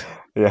strippers.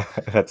 Yeah,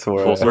 that's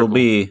where we'll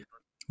be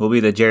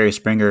the Jerry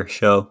Springer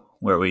show,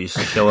 where we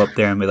show up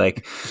there and be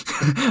like,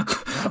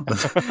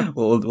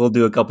 we'll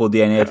do a couple of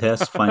DNA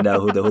tests, find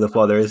out who the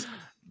father is.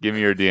 Give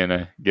me your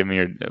DNA.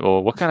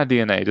 What kind of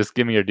DNA? Just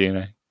give me your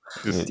DNA.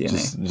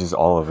 Just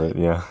all of it.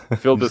 Yeah.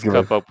 Fill this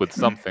cup up with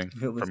something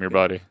from your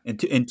body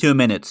in 2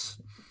 minutes.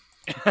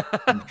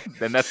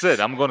 Then that's it.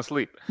 I'm going to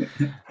sleep.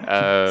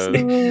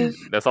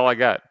 That's all I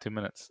got. 2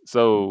 minutes.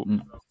 So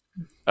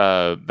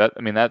that's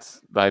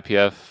the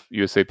IPF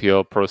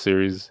USAPL Pro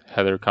Series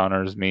Heather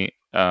Connors meet.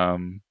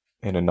 In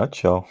a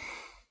nutshell.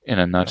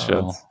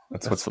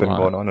 That's what's been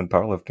going on in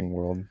powerlifting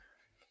world.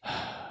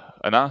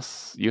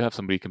 Anas, you have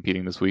somebody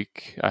competing this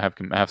week. I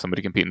have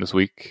somebody competing this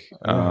week.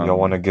 Y'all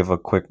want to give a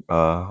quick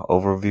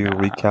overview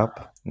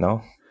recap?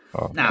 No?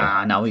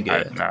 No, we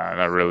good.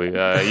 Not really.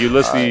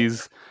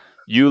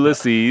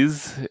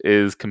 Ulysses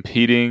is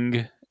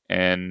competing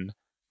in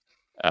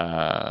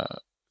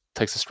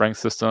Texas Strength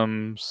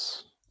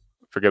Systems.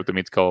 Forget what the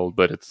meet's called,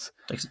 but it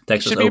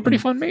should be a pretty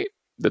fun meet.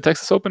 The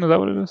Texas Open, is that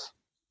what it is?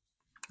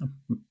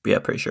 Yeah,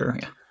 pretty sure.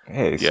 Yeah.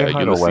 Hey, say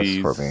hi to Wes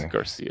for me.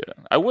 Garcia.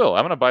 I will.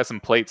 I'm gonna buy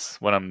some plates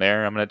when I'm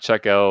there. I'm gonna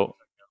check out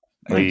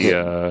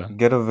the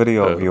get a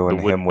video of you and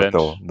him with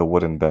the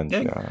wooden bench.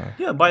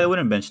 Yeah, buy the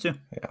wooden bench too.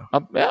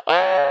 Yeah.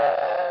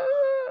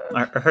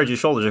 I heard your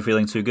shoulders are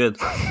feeling too good.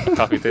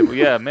 Coffee table.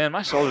 Yeah, man,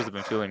 my shoulders have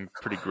been feeling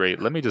pretty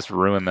great. Let me just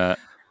ruin that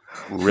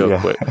real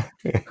quick.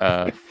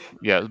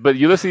 But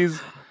Ulysses,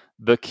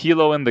 the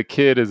Kilo and the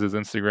Kid is his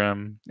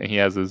Instagram, and he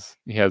has his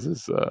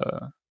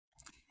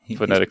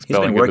phonetic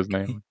spelling of his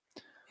name.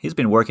 He's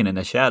been working in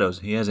the shadows.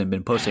 He hasn't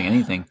been posting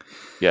anything.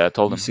 Yeah, I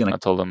told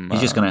him.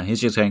 He's just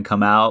gonna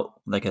come out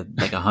like a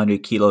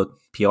 100-kilo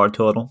PR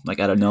total, like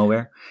out of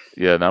nowhere.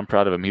 Yeah, and I'm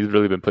proud of him. He's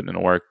really been putting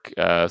in work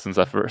since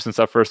I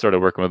first started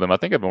working with him. I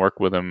think I've been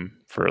working with him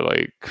for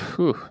like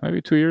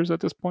maybe 2 years at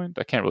this point.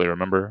 I can't really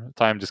remember.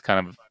 Time just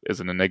kind of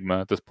is an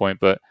enigma at this point.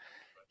 But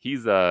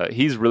he's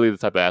really the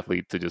type of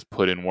athlete to just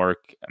put in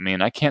work. I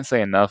mean, I can't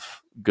say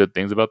enough good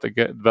things about the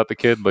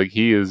kid. Like,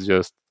 he is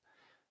just,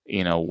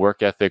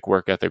 work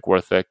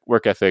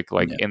ethic,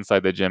 like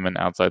inside the gym and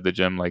outside the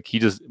gym. Like, he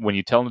just, when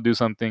you tell him to do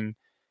something,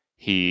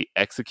 he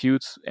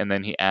executes, and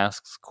then he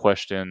asks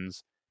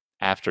questions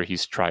after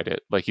he's tried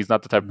it. Like, he's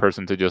not the type of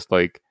person to just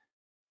like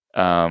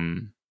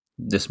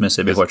dismiss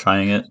it before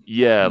trying it.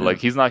 Yeah, like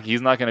he's not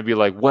going to be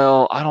like,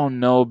 well, I don't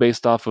know,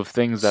 based off of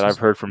things that I've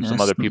heard from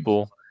some other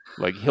people.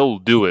 Like, he'll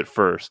do it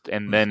first,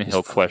 and then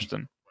he'll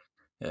question.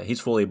 Yeah,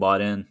 he's fully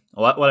bought in.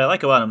 What I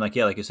like about him, like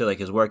you said, like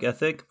his work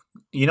ethic.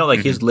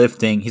 He's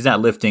lifting. He's not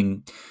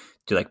lifting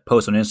to like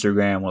post on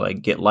Instagram or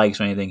like get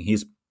likes or anything.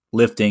 He's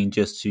lifting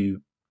just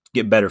to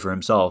get better for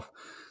himself.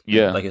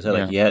 Yeah, like I said,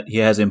 like he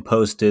hasn't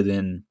posted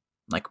in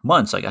like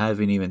months. Like, I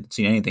haven't even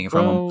seen anything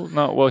from him.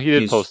 No, well, he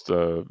did post.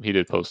 He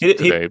did post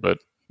today, but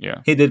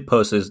yeah, he did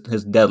post his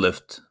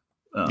deadlift.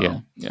 Yeah,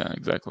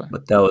 exactly.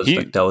 But that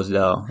was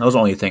the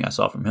only thing I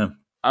saw from him.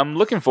 I'm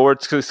looking forward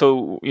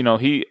to,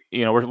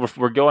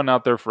 we're going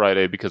out there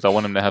Friday because I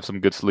want him to have some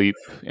good sleep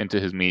into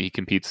his meet. He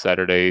competes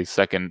Saturday,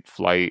 second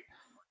flight,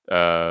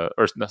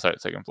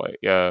 second flight.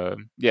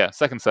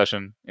 Second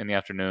session in the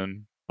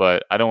afternoon.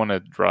 But I don't want to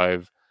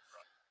drive.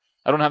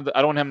 I don't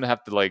want him to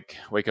have to like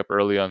wake up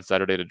early on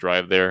Saturday to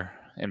drive there.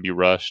 and be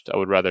rushed. I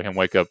would rather him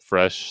wake up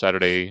fresh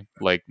Saturday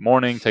like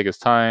morning, take his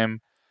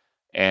time,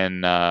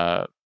 and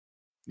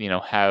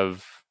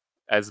have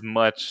as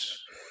much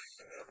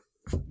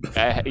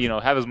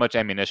have as much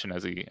ammunition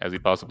as he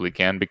possibly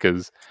can,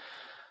 because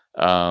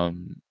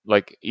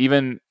like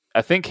even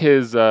I think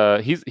his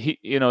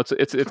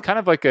it's kind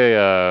of like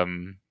a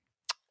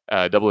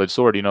double-edged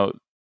sword,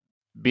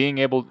 being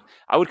able,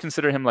 I would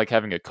consider him like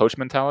having a coach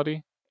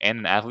mentality and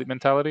an athlete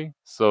mentality.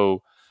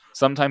 So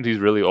sometimes he's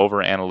really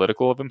over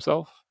analytical of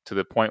himself to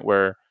the point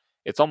where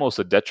it's almost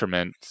a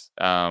detriment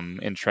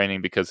in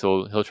training, because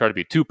he'll try to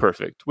be too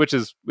perfect, which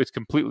is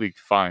completely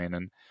fine.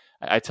 And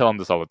I tell him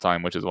this all the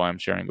time, which is why I'm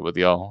sharing it with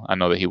y'all. I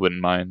know that he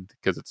wouldn't mind,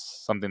 because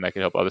it's something that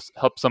could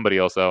help somebody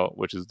else out,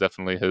 which is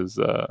definitely his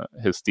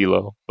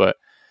stilo. But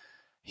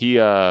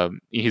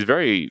he's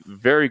very,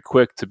 very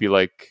quick to be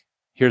like,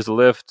 here's a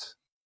lift,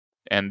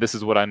 and this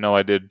is what I know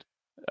I did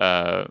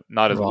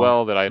not as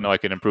well, that I know I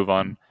can improve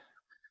on.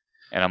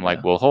 And I'm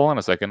like, well, hold on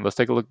a second. Let's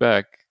take a look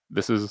back.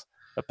 This is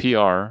a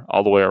PR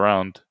all the way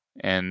around,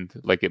 and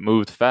like it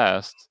moved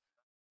fast.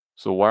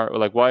 So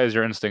why is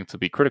your instinct to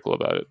be critical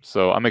about it?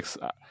 So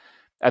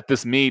at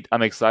this meet,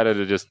 I'm excited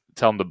to just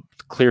tell him to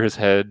clear his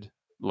head,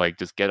 like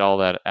just get all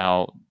that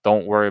out.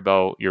 Don't worry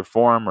about your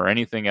form or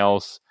anything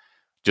else.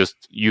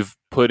 Just, you've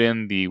put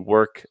in the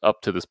work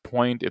up to this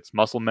point. It's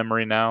muscle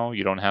memory now.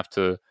 You don't have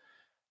to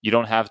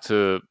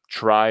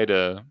try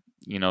to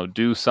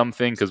do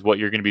something, because what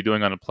you're going to be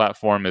doing on a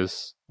platform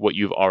is what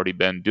you've already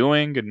been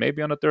doing, and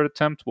maybe on a third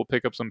attempt we'll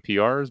pick up some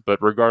PRs.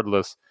 But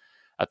regardless,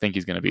 I think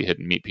he's going to be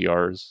hitting meet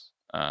PRs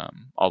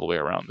all the way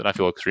around, and I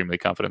feel extremely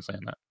confident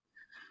saying that.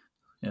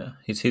 Yeah,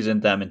 he's in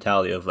that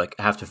mentality of like,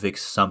 I have to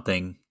fix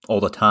something all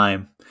the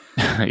time.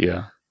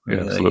 yeah,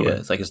 absolutely. Yeah,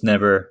 it's like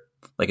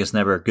it's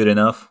never good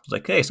enough. It's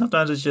like, hey,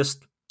 sometimes it's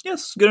just,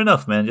 it's good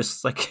enough, man.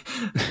 Just like,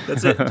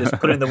 that's it.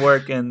 Just put in the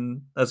work,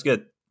 and that's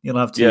good. You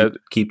don't have to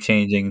keep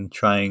changing,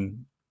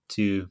 trying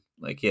to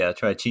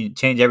try to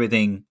change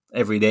everything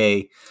every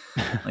day.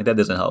 Like, that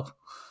doesn't help.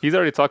 He's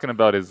already talking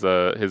about his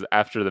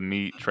after the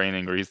meet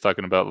training, where he's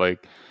talking about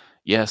like,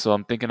 so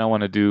I'm thinking I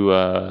want to do.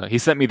 He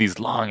sent me these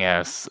long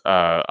ass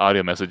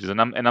audio messages, and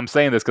I'm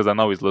saying this because I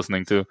know he's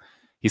listening too.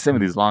 He sent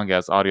me these long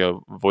ass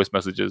audio voice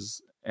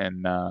messages,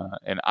 and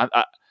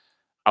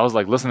I was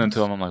like listening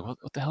to him. I'm like,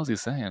 what the hell is he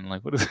saying?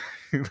 Like, what is?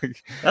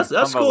 Like,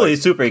 that's cool. Like,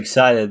 he's super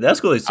excited. That's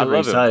cool. He's super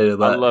excited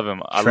about. I love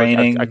him.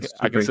 Training.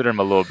 I consider him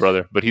a little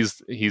brother, but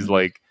he's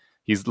like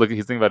he's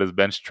thinking about his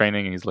bench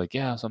training, and he's like, so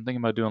I'm thinking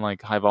about doing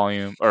like high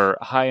volume or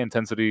high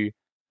intensity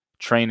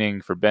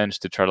training for bench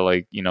to try to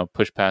like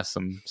push past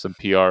some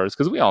PRs,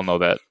 because we all know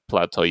that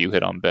plateau you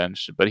hit on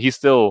bench. But he's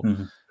still,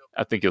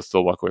 I think he'll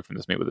still walk away from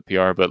this meet with a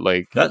PR. But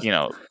like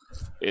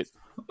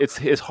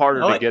it's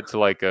harder to get to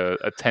like a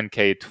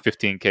 10K,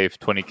 15K,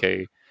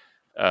 20K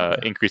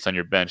increase on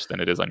your bench than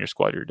it is on your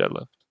squat or your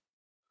deadlift.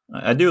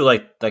 I do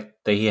like that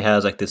he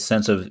has like this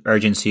sense of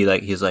urgency.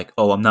 Like, he's like,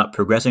 oh, I'm not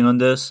progressing on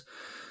this.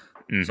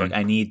 So like,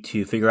 I need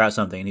to figure out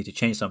something. I need to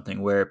change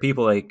something. Where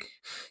people, like,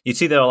 you'd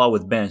see that a lot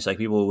with bench. Like,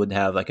 people would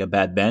have like a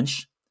bad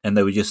bench, and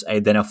they would just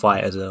identify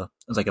as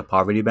like a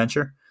poverty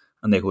bencher,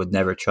 and they would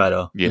never try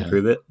to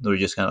improve it. They were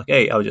just kind of like,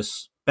 hey, I'll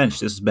just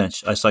bench. This is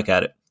bench. I suck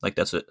at it. Like,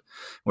 that's it.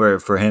 Where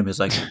for him, it's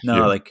like,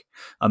 no, like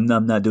I'm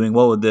not doing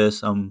well with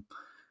this. I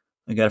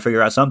got to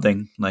figure out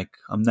something. Like,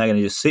 I'm not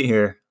gonna just sit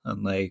here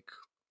and like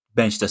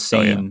bench the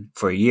same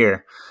for a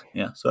year.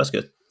 Yeah, so that's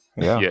good.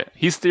 Yeah,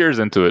 he steers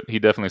into it. He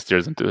definitely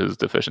steers into his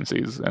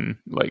deficiencies, and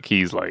like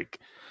he's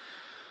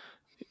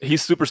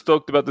super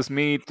stoked about this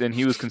meet, and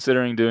he was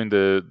considering doing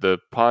the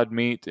pod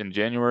meet in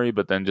January,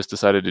 but then just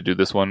decided to do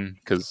this one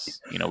because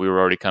we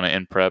were already kind of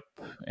in prep,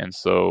 and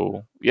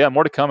so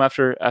more to come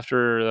after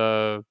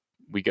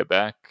we get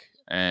back,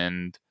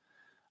 and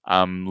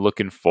I'm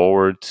looking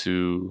forward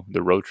to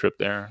the road trip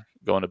there,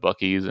 going to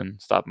Buc-ee's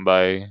and stopping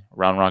by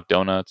Round Rock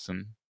Donuts,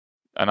 and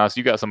also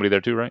you got somebody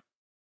there too, right?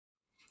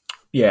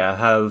 Yeah, I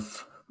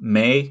have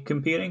May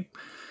competing,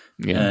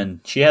 and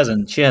she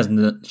hasn't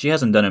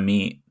done a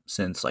meet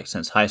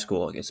since high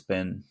school. Like, it's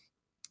been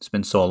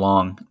so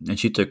long, and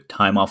she took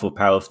time off of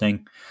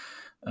powerlifting.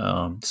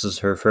 This is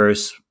her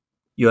first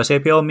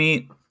USAPL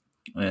meet,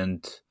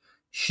 and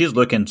she's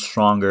looking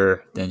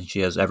stronger than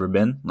she has ever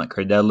been. Like,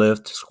 her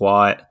deadlift,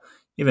 squat,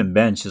 even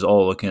bench is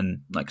all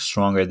looking like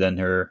stronger than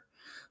her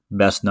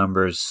best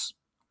numbers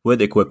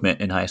with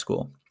equipment in high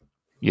school.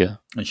 Yeah,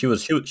 and she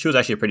was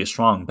actually pretty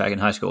strong back in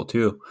high school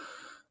too.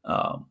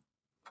 But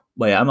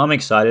yeah, I'm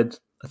excited.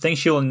 I think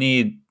she'll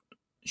need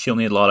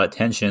a lot of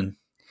attention,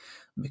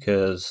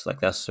 because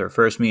like that's her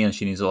first meet, and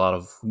she needs a lot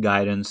of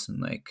guidance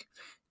and like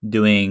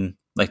doing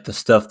like the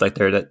stuff like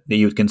that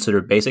you would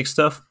consider basic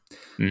stuff.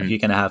 Like, you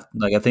kind of have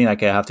like, I think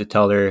like I have to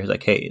tell her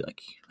like, hey,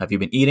 like, have you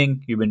been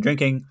eating? You've been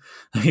drinking?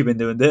 Have you been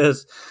doing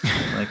this?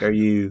 Like, are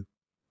you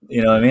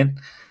know what I mean?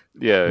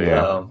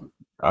 Yeah.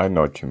 I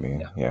know what you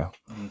mean. Yeah.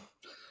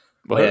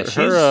 Well,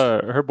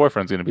 her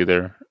boyfriend's gonna be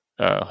there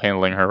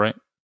handling her, right?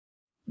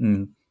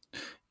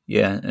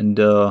 Yeah, and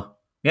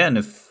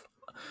if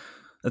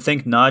I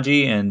think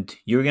Najee and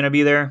you're gonna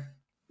be there.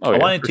 I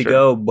wanted to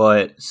go,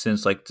 but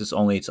since like it's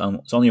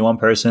only one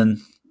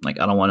person, like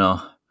I don't want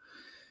to.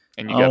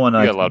 And you got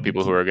a lot of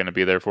people who are going to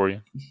be there for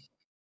you.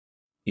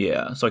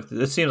 Yeah, so like,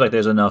 it seems like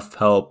there's enough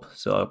help,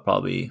 so I'm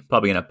probably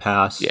gonna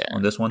pass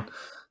on this one.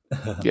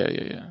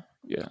 Yeah.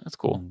 That's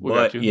cool. We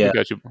got you,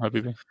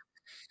 Habibi.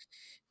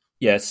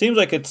 Yeah, it seems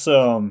like it's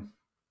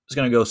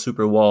gonna go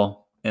super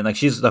well. And like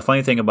the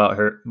funny thing about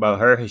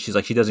her, she's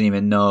like she doesn't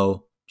even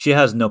know, she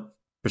has no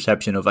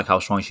perception of like how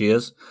strong she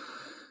is.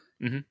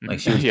 Mm-hmm.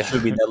 Like she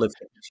should be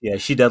deadlifting. Yeah,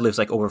 she deadlifts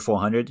like over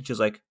 400. She's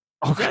like,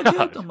 oh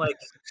god, I'm like,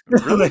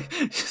 really?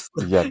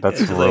 Yeah,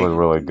 that's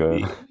really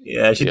good.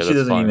 Yeah, she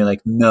doesn't even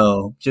like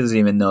know. She doesn't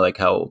even know like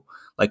how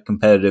like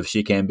competitive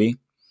she can be,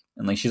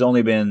 and like she's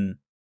only been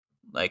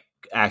like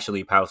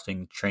actually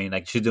powerlifting training.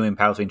 Like she's doing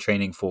powerlifting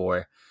training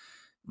for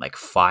like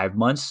 5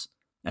 months,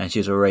 and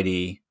she's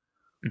already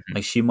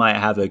like she might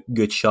have a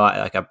good shot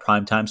at like a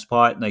prime time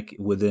spot. Like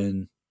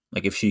within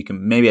like if she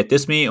can maybe at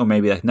this meet or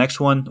maybe like next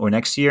one or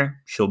next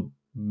year she'll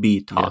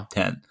be top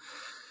 10.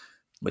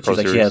 But she's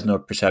like she has no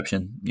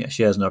perception. Yeah,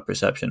 she has no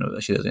perception of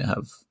it. She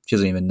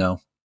doesn't even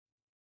know.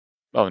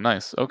 Oh,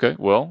 nice. Okay,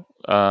 well,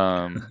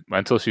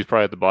 until she's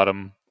probably at the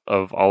bottom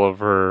of all of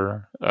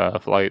her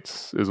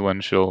flights is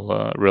when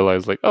she'll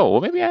realize like, oh, well,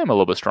 maybe I am a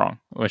little bit strong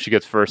when she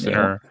gets first in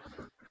her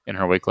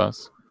weight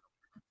class.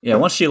 Yeah,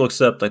 once she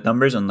looks up like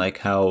numbers and like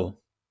how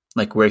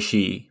like where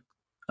she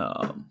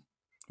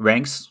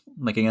ranks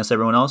like against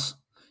everyone else,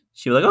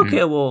 she'll be like,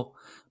 okay, well,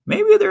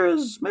 maybe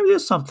there's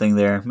something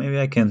there. Maybe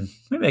I can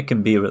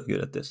be really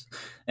good at this.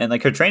 And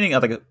like her training,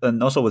 like,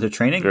 and also with her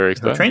training, her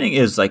training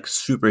is like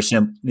super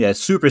simple. Yeah,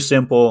 super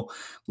simple,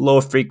 low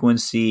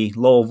frequency,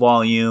 low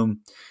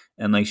volume,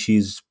 and like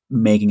she's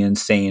making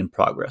insane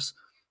progress.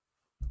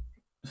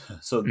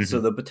 So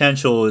the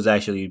potential is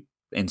actually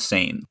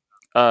insane.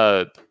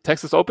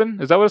 Texas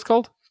Open, is that what it's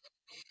called?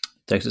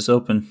 Texas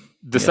Open,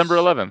 December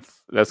 11th.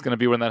 That's going to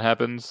be when that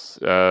happens.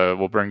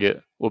 We'll bring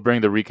the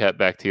recap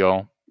back to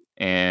y'all.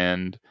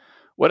 And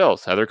what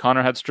else? Heather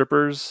Connor had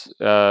strippers,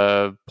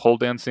 pole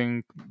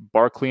dancing,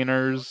 bar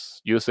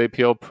cleaners,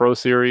 USAPL Pro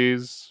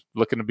Series,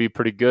 looking to be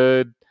pretty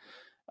good.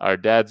 Our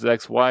dad's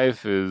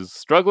ex-wife is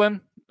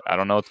struggling. I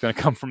don't know what's going to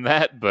come from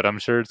that, but I'm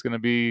sure it's going to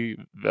be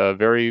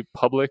very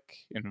public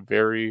and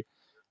very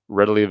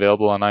readily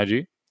available on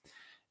IG.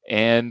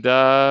 And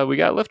we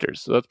got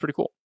lifters, so that's pretty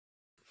cool.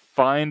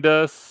 Find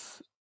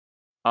us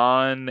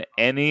on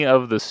any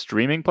of the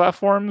streaming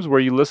platforms where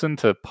you listen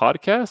to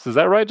podcasts. Is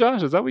that right,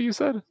 Josh? Is that what you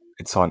said?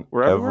 It's on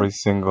every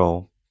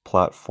single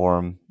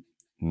platform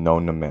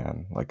known to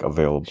man, like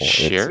available.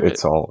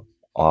 It's all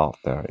out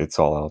there. It's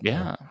all out there.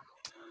 Yeah.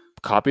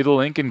 Copy the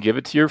link and give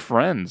it to your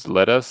friends.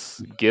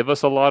 Give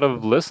us a lot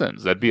of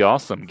listens. That'd be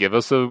awesome. Give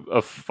us a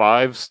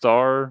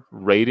 5-star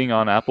rating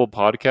on Apple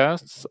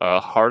Podcasts.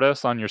 Heart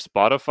us on your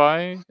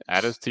Spotify.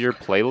 Add us to your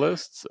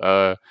playlists.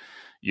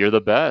 You're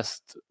the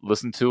best.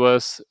 Listen to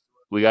us.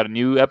 We got a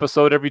new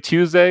episode every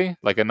Tuesday.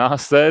 Like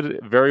Anas said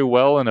very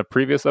well in a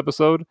previous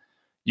episode.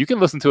 You can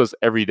listen to us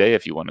every day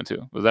if you wanted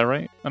to. Was that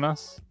right,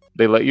 Anas?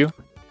 They let you?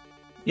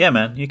 Yeah,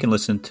 man. You can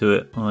listen to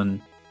it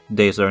on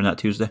days that are not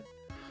Tuesday.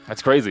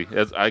 That's crazy.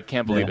 I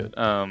can't believe it.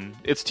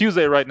 It's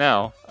Tuesday right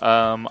now.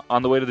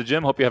 On the way to the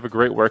gym. Hope you have a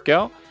great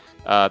workout.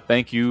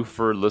 Thank you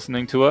for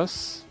listening to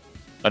us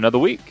another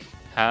week.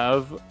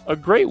 Have a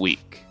great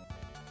week.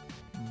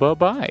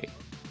 Bye-bye.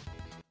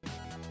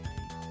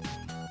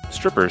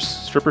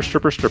 Strippers, man.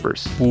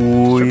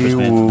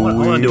 I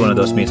want to do one of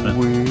those meets, man.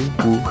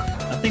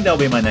 I think that'll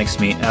be my next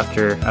meet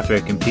after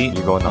I compete.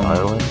 You going to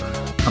Ireland?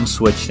 I'm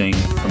switching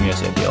from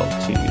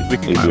USAPL to we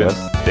can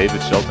ask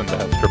David Shelton to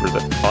have strippers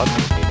at the pod.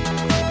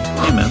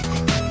 Yeah, man.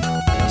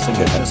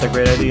 That's a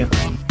great idea.